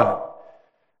God,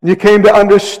 you came to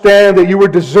understand that you were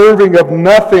deserving of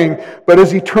nothing but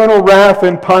His eternal wrath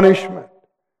and punishment.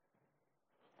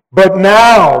 But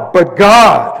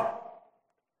God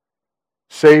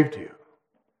saved you.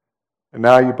 And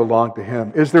now you belong to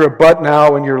Him. Is there a but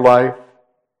now in your life?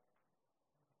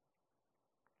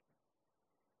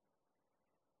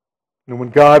 And when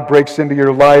God breaks into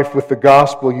your life with the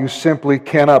gospel, you simply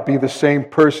cannot be the same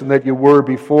person that you were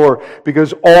before,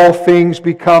 because all things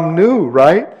become new,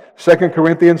 right? 2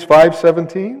 Corinthians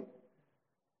 5:17.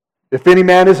 If any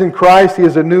man is in Christ, he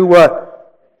is a new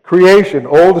what? Creation.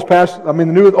 Old has passed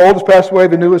away,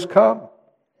 the new has come.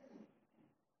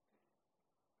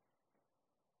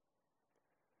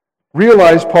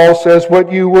 Realize, Paul says, what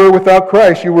you were without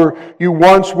Christ. You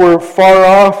once were far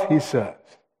off, he says.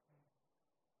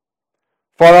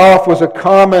 Far off was a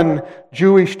common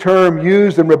Jewish term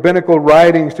used in rabbinical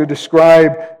writings to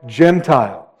describe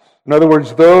Gentiles. In other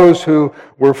words, those who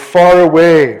were far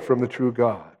away from the true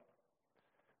God.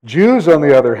 Jews, on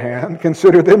the other hand,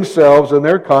 consider themselves and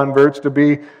their converts to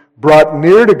be brought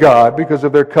near to God because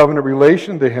of their covenant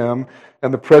relation to Him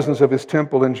and the presence of His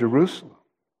temple in Jerusalem.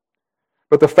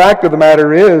 But the fact of the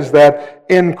matter is that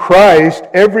in Christ,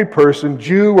 every person,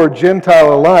 Jew or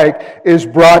Gentile alike, is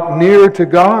brought near to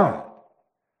God.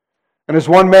 And as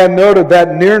one man noted,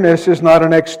 that nearness is not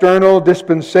an external,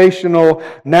 dispensational,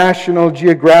 national,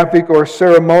 geographic, or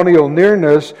ceremonial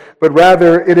nearness, but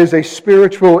rather it is a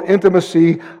spiritual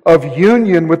intimacy of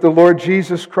union with the Lord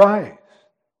Jesus Christ.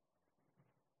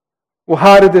 Well,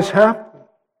 how did this happen?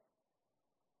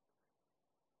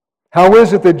 How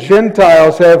is it that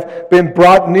Gentiles have been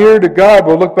brought near to God?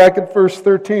 Well, look back at verse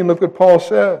 13. Look what Paul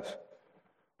says.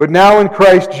 But now in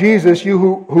Christ Jesus, you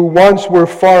who once were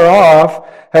far off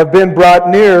have been brought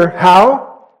near.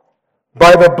 How?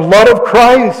 By the blood of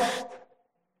Christ.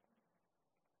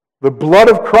 The blood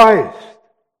of Christ.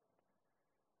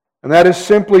 And that is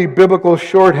simply biblical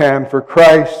shorthand for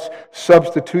Christ's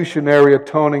substitutionary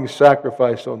atoning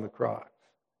sacrifice on the cross.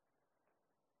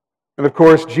 And of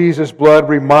course, Jesus' blood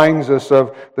reminds us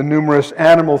of the numerous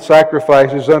animal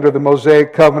sacrifices under the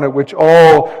Mosaic covenant, which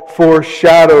all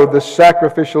foreshadowed the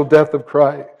sacrificial death of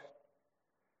Christ.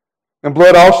 And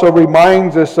blood also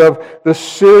reminds us of the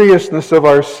seriousness of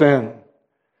our sin.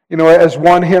 You know, as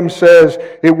one hymn says,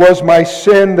 it was my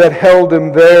sin that held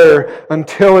him there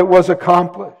until it was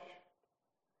accomplished.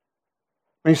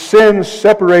 I mean, sin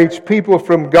separates people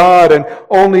from God, and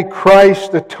only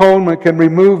Christ's atonement can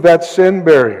remove that sin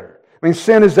barrier. I mean,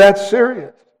 sin is that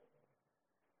serious.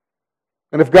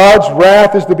 And if God's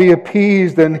wrath is to be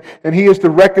appeased and He is to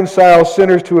reconcile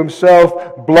sinners to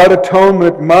Himself, blood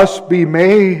atonement must be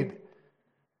made.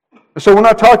 So we're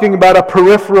not talking about a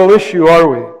peripheral issue, are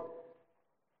we?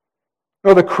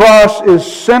 No, the cross is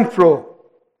central.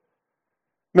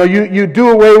 No, you do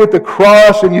away with the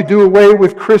cross and you do away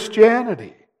with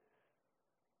Christianity.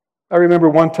 I remember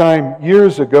one time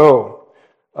years ago,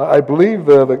 I believe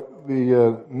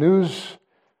the news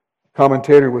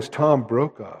commentator was Tom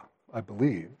Brokaw, I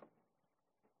believe.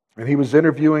 And he was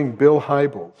interviewing Bill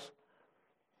Hybels.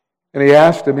 And he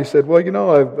asked him, he said, well, you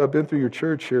know, I've been through your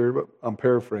church here, but I'm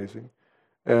paraphrasing,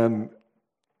 and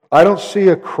I don't see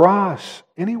a cross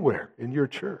anywhere in your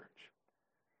church.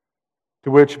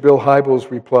 To which Bill Hybels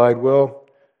replied, well,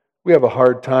 we have a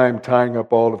hard time tying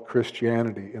up all of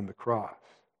Christianity in the cross.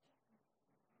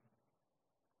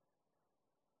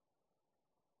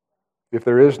 If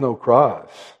there is no cross,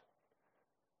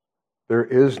 there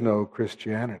is no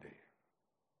Christianity.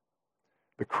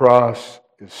 The cross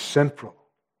is central.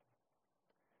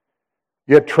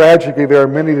 Yet tragically, there are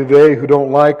many today who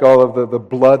don't like all of the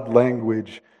blood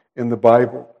language in the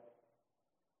Bible.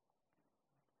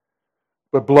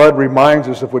 But blood reminds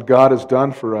us of what God has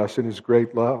done for us in His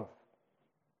great love.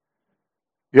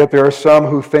 Yet there are some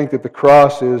who think that the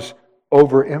cross is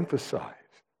overemphasized.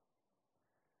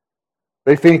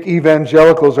 They think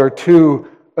evangelicals are too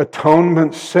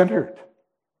atonement-centered.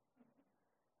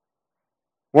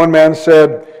 One man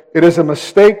said, it is a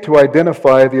mistake to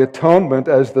identify the atonement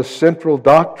as the central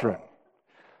doctrine,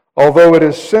 although it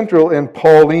is central in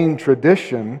Pauline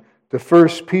tradition to 1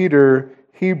 Peter,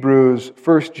 Hebrews,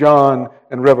 1 John,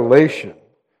 and Revelation.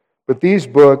 But these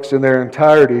books in their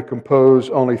entirety compose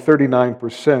only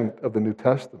 39% of the New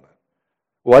Testament.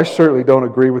 Well, I certainly don't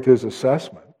agree with his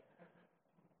assessment.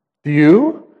 Do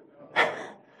you? I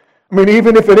mean,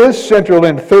 even if it is central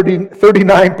in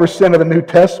 39% of the New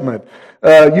Testament,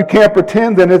 you can't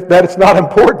pretend that it's not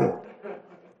important.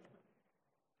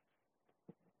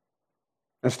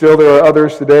 And still there are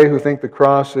others today who think the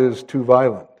cross is too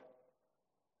violent.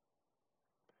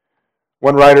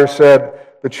 One writer said,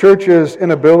 the church's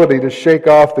inability to shake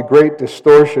off the great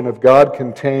distortion of God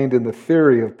contained in the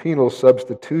theory of penal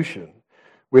substitution,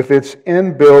 with its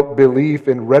inbuilt belief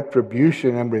in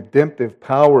retribution and redemptive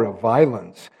power of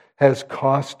violence, has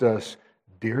cost us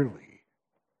dearly.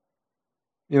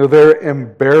 You know, they're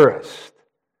embarrassed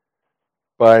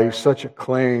by such a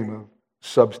claim of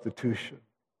substitution.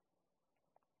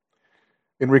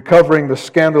 In recovering the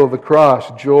scandal of the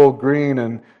cross, Joel Green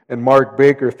and Mark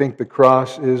Baker think the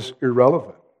cross is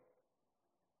irrelevant.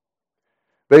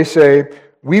 They say,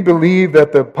 we believe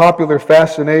that the popular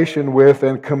fascination with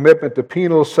and commitment to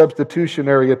penal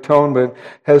substitutionary atonement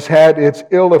has had its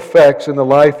ill effects in the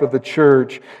life of the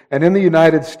church and in the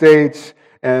United States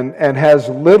and has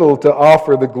little to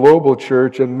offer the global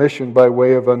church and mission by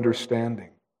way of understanding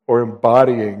or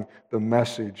embodying the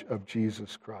message of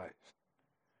Jesus Christ.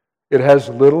 It has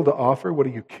little to offer? What,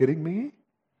 are you kidding me?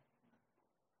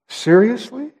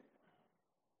 Seriously?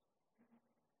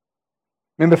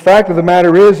 I mean, the fact of the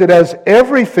matter is, it has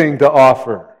everything to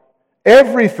offer.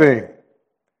 Everything.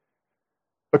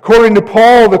 According to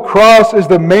Paul, the cross is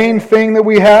the main thing that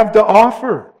we have to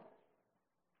offer.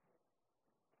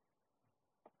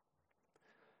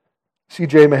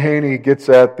 C.J. Mahaney gets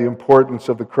at the importance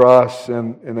of the cross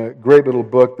in a great little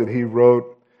book that he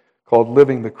wrote called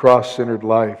Living the Cross-Centered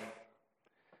Life.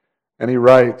 And he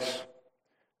writes,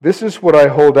 this is what I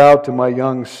hold out to my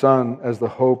young son as the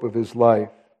hope of his life,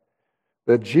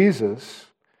 that Jesus,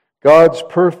 God's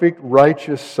perfect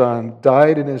righteous Son,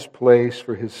 died in his place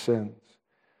for his sins.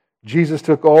 Jesus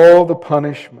took all the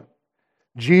punishment.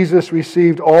 Jesus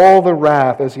received all the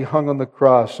wrath as he hung on the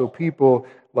cross so people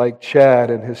like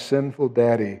Chad and his sinful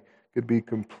daddy could be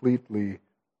completely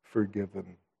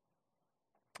forgiven.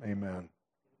 Amen.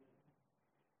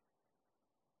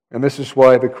 And this is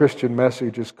why the Christian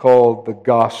message is called the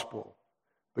gospel,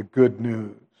 the good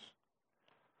news.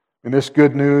 And this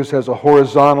good news has a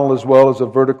horizontal as well as a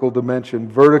vertical dimension.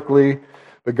 Vertically,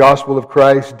 the gospel of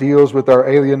Christ deals with our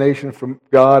alienation from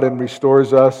God and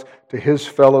restores us to His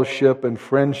fellowship and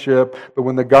friendship. But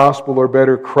when the gospel, or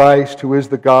better, Christ, who is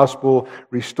the gospel,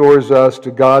 restores us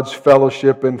to God's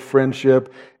fellowship and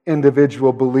friendship,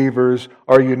 individual believers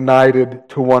are united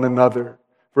to one another.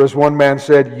 For as one man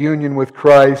said, union with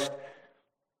Christ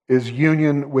is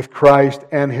union with Christ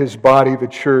and His body, the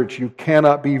church. You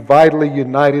cannot be vitally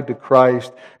united to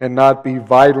Christ and not be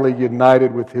vitally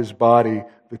united with His body,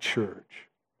 the church.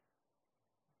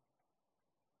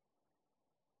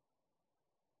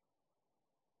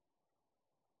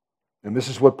 And this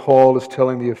is what Paul is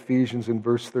telling the Ephesians in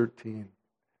verse 13.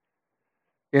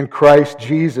 In Christ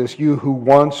Jesus, you who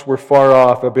once were far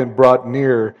off have been brought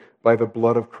near by the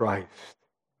blood of Christ.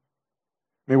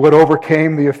 I mean, what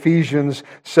overcame the Ephesians'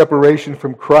 separation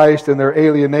from Christ and their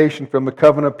alienation from the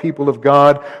covenant people of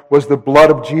God was the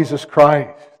blood of Jesus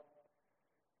Christ.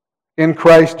 In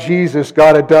Christ Jesus,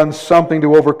 God had done something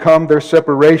to overcome their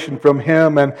separation from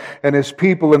Him and His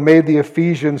people and made the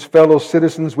Ephesians fellow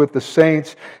citizens with the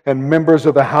saints and members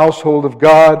of the household of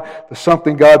God. The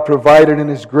something God provided in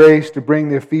His grace to bring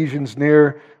the Ephesians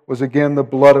near was again the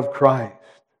blood of Christ.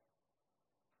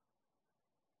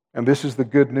 And this is the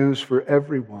good news for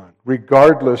everyone,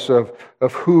 regardless of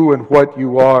who and what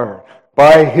you are.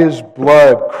 By His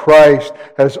blood, Christ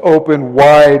has opened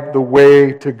wide the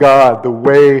way to God, the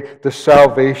way to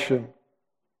salvation.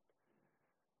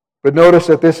 But notice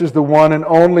that this is the one and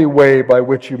only way by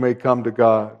which you may come to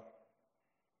God.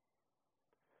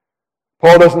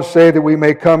 Paul doesn't say that we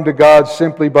may come to God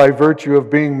simply by virtue of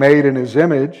being made in His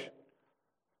image,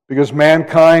 because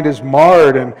mankind is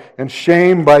marred and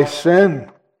shamed by sin.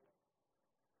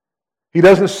 He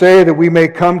doesn't say that we may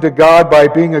come to God by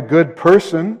being a good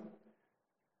person.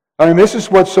 I mean, this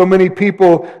is what so many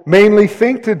people mainly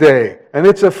think today, and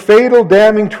it's a fatal,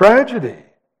 damning tragedy.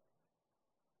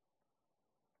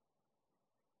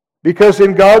 Because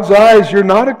in God's eyes, you're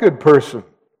not a good person.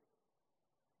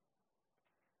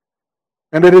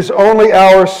 And it is only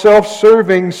our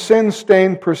self-serving,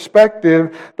 sin-stained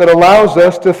perspective that allows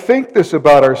us to think this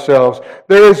about ourselves.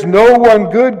 There is no one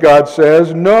good, God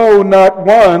says. No, not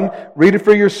one. Read it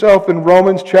for yourself in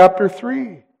Romans chapter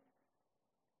 3.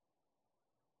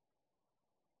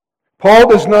 Paul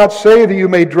does not say that you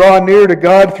may draw near to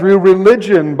God through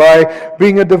religion, by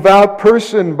being a devout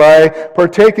person, by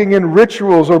partaking in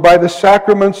rituals, or by the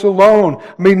sacraments alone.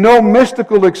 I mean, no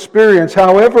mystical experience,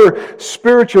 however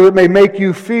spiritual it may make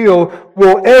you feel,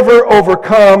 will ever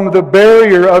overcome the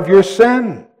barrier of your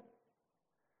sin.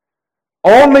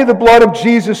 Only the blood of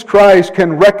Jesus Christ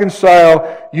can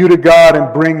reconcile you to God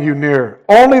and bring you near.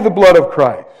 Only the blood of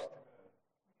Christ.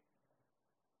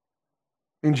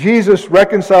 And Jesus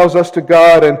reconciles us to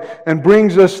God and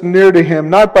brings us near to Him,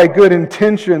 not by good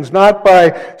intentions, not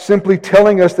by simply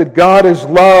telling us that God is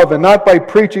love, and not by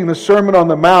preaching the Sermon on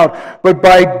the Mount, but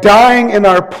by dying in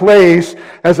our place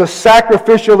as a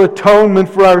sacrificial atonement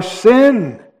for our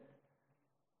sin.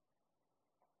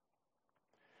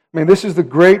 I mean, this is the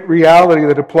great reality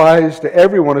that applies to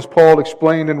everyone, as Paul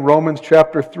explained in Romans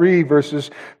chapter 3,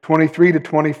 verses 23 to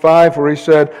 25, where he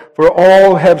said, "For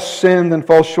all have sinned and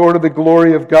fall short of the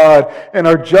glory of God, and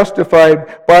are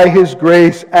justified by His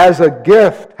grace as a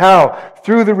gift." How?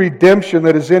 Through the redemption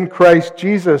that is in Christ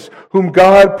Jesus, whom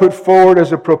God put forward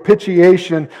as a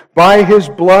propitiation by His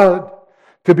blood,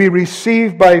 to be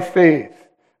received by faith.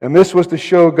 And this was to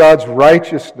show God's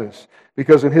righteousness,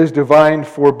 because in His divine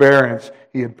forbearance,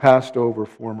 He had passed over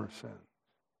former sin.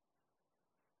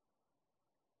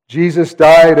 Jesus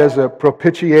died as a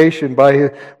propitiation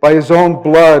by His own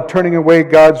blood, turning away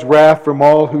God's wrath from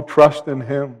all who trust in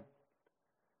Him.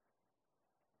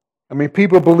 I mean,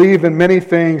 people believe in many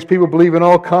things. People believe in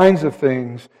all kinds of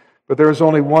things. But there is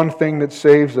only one thing that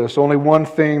saves us, only one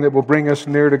thing that will bring us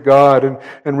near to God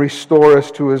and restore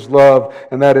us to His love,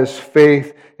 and that is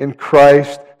faith in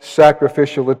Christ's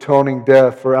sacrificial atoning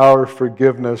death for our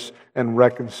forgiveness and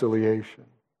reconciliation.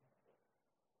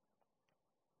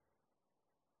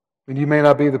 And you may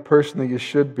not be the person that you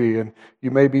should be, and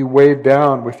you may be weighed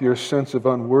down with your sense of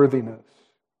unworthiness.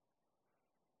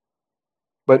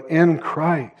 But in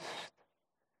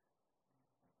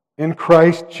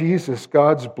Christ Jesus,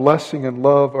 God's blessing and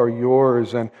love are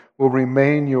yours and will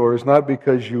remain yours, not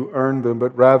because you earned them,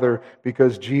 but rather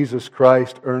because Jesus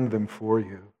Christ earned them for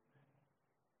you.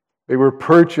 They were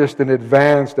purchased and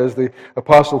advanced, as the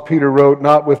Apostle Peter wrote,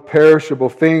 not with perishable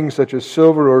things such as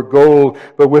silver or gold,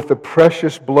 but with the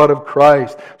precious blood of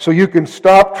Christ. So you can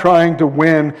stop trying to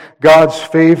win God's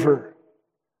favor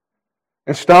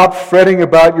And stop fretting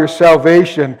about your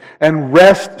salvation and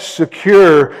rest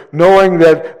secure, knowing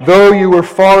that though you were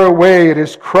far away, it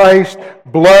is Christ's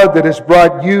blood that has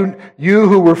brought you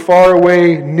who were far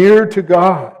away near to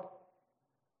God.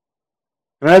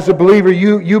 And as a believer,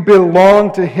 you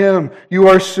belong to Him. You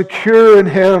are secure in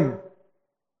Him.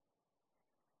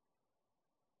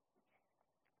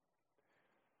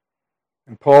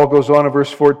 And Paul goes on in verse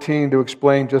 14 to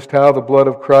explain just how the blood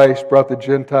of Christ brought the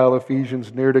Gentile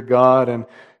Ephesians near to God and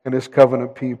His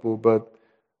covenant people, but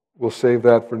we'll save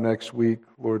that for next week,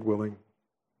 Lord willing.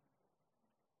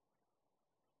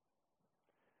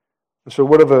 And so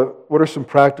what are some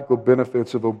practical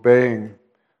benefits of obeying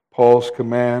Paul's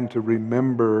command to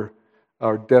remember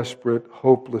our desperate,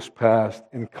 hopeless past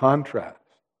in contrast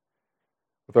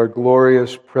with our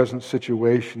glorious present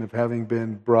situation of having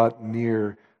been brought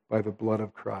near by the blood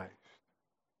of Christ?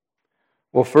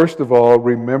 Well, first of all,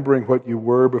 remembering what you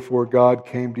were before God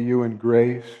came to you in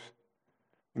grace,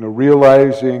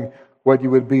 realizing what you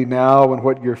would be now and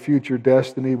what your future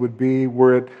destiny would be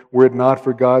were it not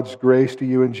for God's grace to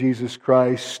you in Jesus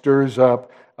Christ, stirs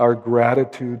up our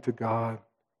gratitude to God,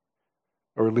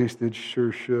 or at least it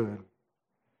sure should.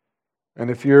 And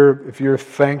if you're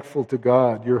thankful to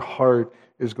God, your heart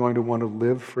is going to want to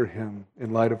live for Him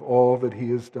in light of all that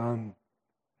He has done.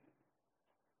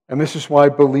 And this is why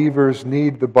believers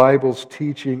need the Bible's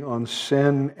teaching on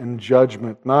sin and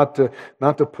judgment, not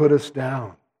to put us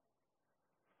down,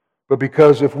 but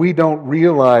because if we don't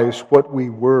realize what we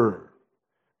were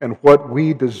and what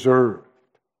we deserved,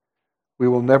 we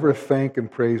will never thank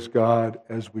and praise God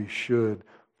as we should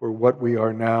for what we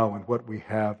are now and what we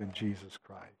have in Jesus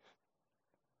Christ.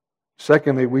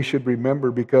 Secondly, we should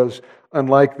remember, because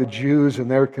unlike the Jews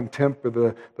and their contempt for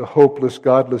the hopeless,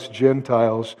 godless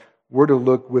Gentiles, we're to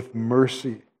look with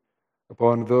mercy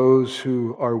upon those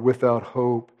who are without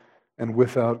hope and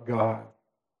without God.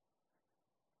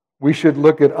 We should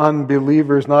look at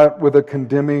unbelievers not with a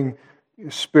condemning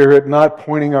spirit, not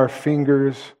pointing our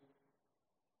fingers,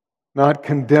 not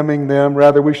condemning them.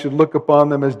 Rather, we should look upon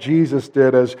them as Jesus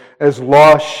did, as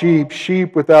lost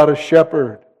sheep without a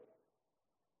shepherd.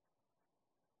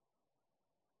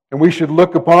 And we should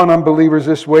look upon unbelievers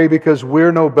this way because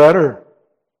we're no better.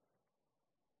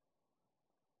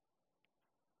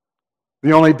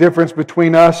 The only difference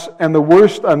between us and the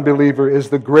worst unbeliever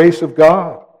is the grace of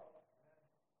God.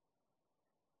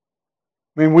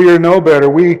 I mean, we are no better.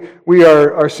 We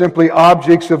are simply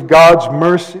objects of God's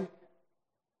mercy.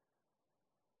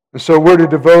 And so we're to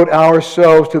devote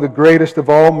ourselves to the greatest of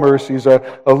all mercies,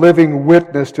 a living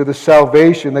witness to the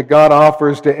salvation that God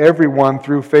offers to everyone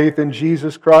through faith in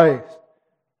Jesus Christ.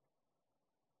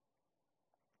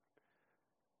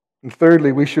 And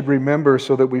thirdly, we should remember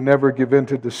so that we never give in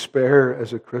to despair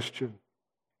as a Christian.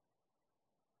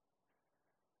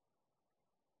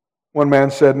 One man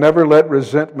said, "Never let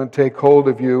resentment take hold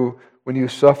of you when you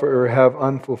suffer or have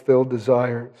unfulfilled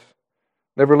desires.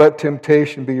 Never let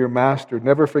temptation be your master.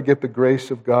 Never forget the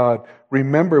grace of God.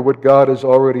 Remember what God has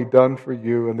already done for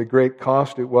you and the great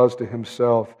cost it was to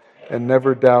Himself, and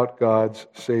never doubt God's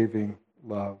saving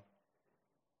love."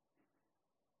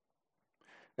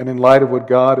 And in light of what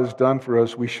God has done for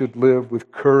us, we should live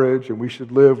with courage and we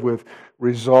should live with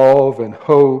resolve and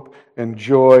hope and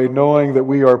joy, knowing that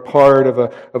we are part of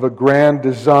a grand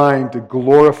design to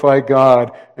glorify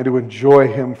God and to enjoy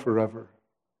Him forever.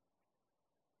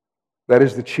 That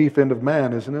is the chief end of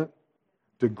man, isn't it?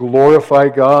 To glorify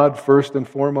God first and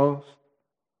foremost.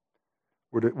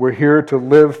 We're here to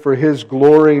live for His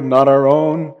glory, not our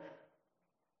own.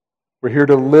 We're here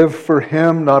to live for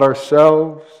Him, not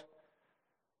ourselves.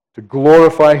 To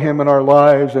glorify Him in our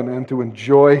lives and to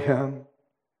enjoy Him.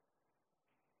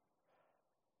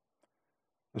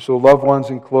 And so, loved ones,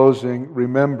 in closing,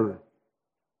 remember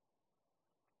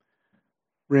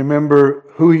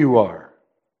who you are.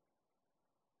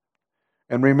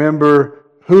 And remember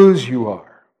whose you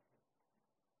are.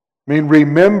 I mean,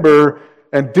 remember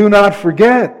and do not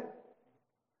forget.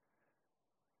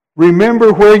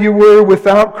 Remember where you were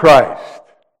without Christ.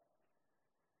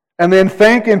 And then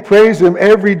thank and praise Him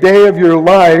every day of your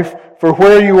life for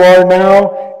where you are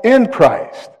now in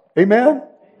Christ. Amen?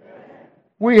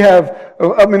 We have,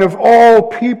 of all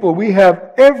people, we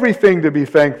have everything to be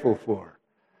thankful for.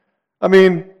 I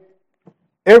mean,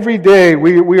 every day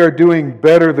we are doing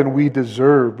better than we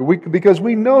deserve because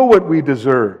we know what we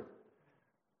deserve.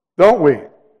 Don't we?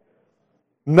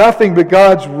 Nothing but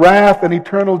God's wrath and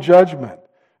eternal judgment.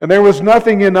 And there was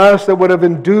nothing in us that would have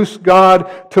induced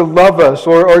God to love us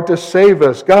or to save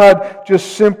us. God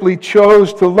just simply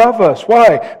chose to love us.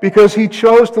 Why? Because He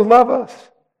chose to love us.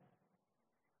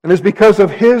 And it's because of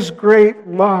His great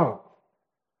love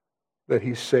that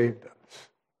He saved us.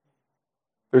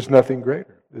 There's nothing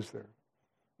greater, is there?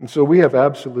 And so we have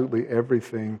absolutely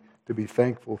everything to be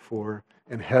thankful for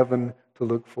and heaven to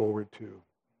look forward to.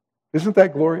 Isn't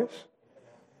that glorious?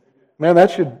 Man,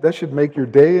 that should make your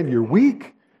day and your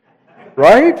week,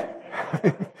 right?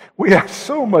 We have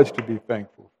so much to be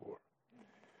thankful for.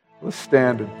 Let's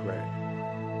stand and pray.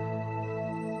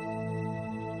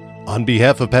 On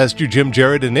behalf of Pastor Jim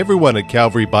Jarrett and everyone at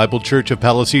Calvary Bible Church of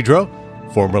Palisadro,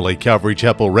 formerly Calvary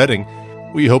Chapel Redding,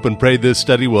 we hope and pray this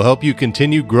study will help you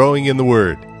continue growing in the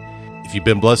Word. If you've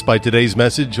been blessed by today's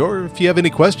message, or if you have any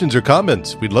questions or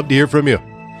comments, we'd love to hear from you.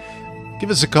 Give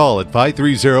us a call at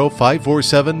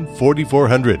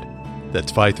 530-547-4400.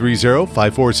 That's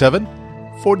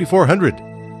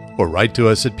 530-547-4400. Or write to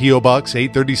us at P.O. Box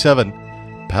 837,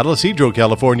 Palisadro,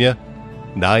 California,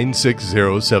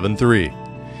 96073.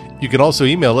 You can also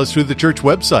email us through the church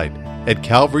website at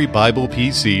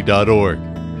calvarybiblepc.org.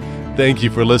 Thank you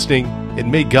for listening,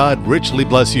 and may God richly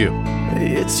bless you.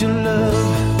 It's your love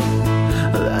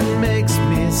that makes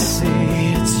me see.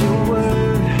 It's your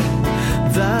word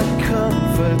that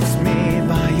comforts me.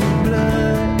 By your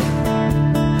blood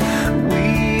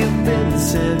we've been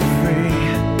set free.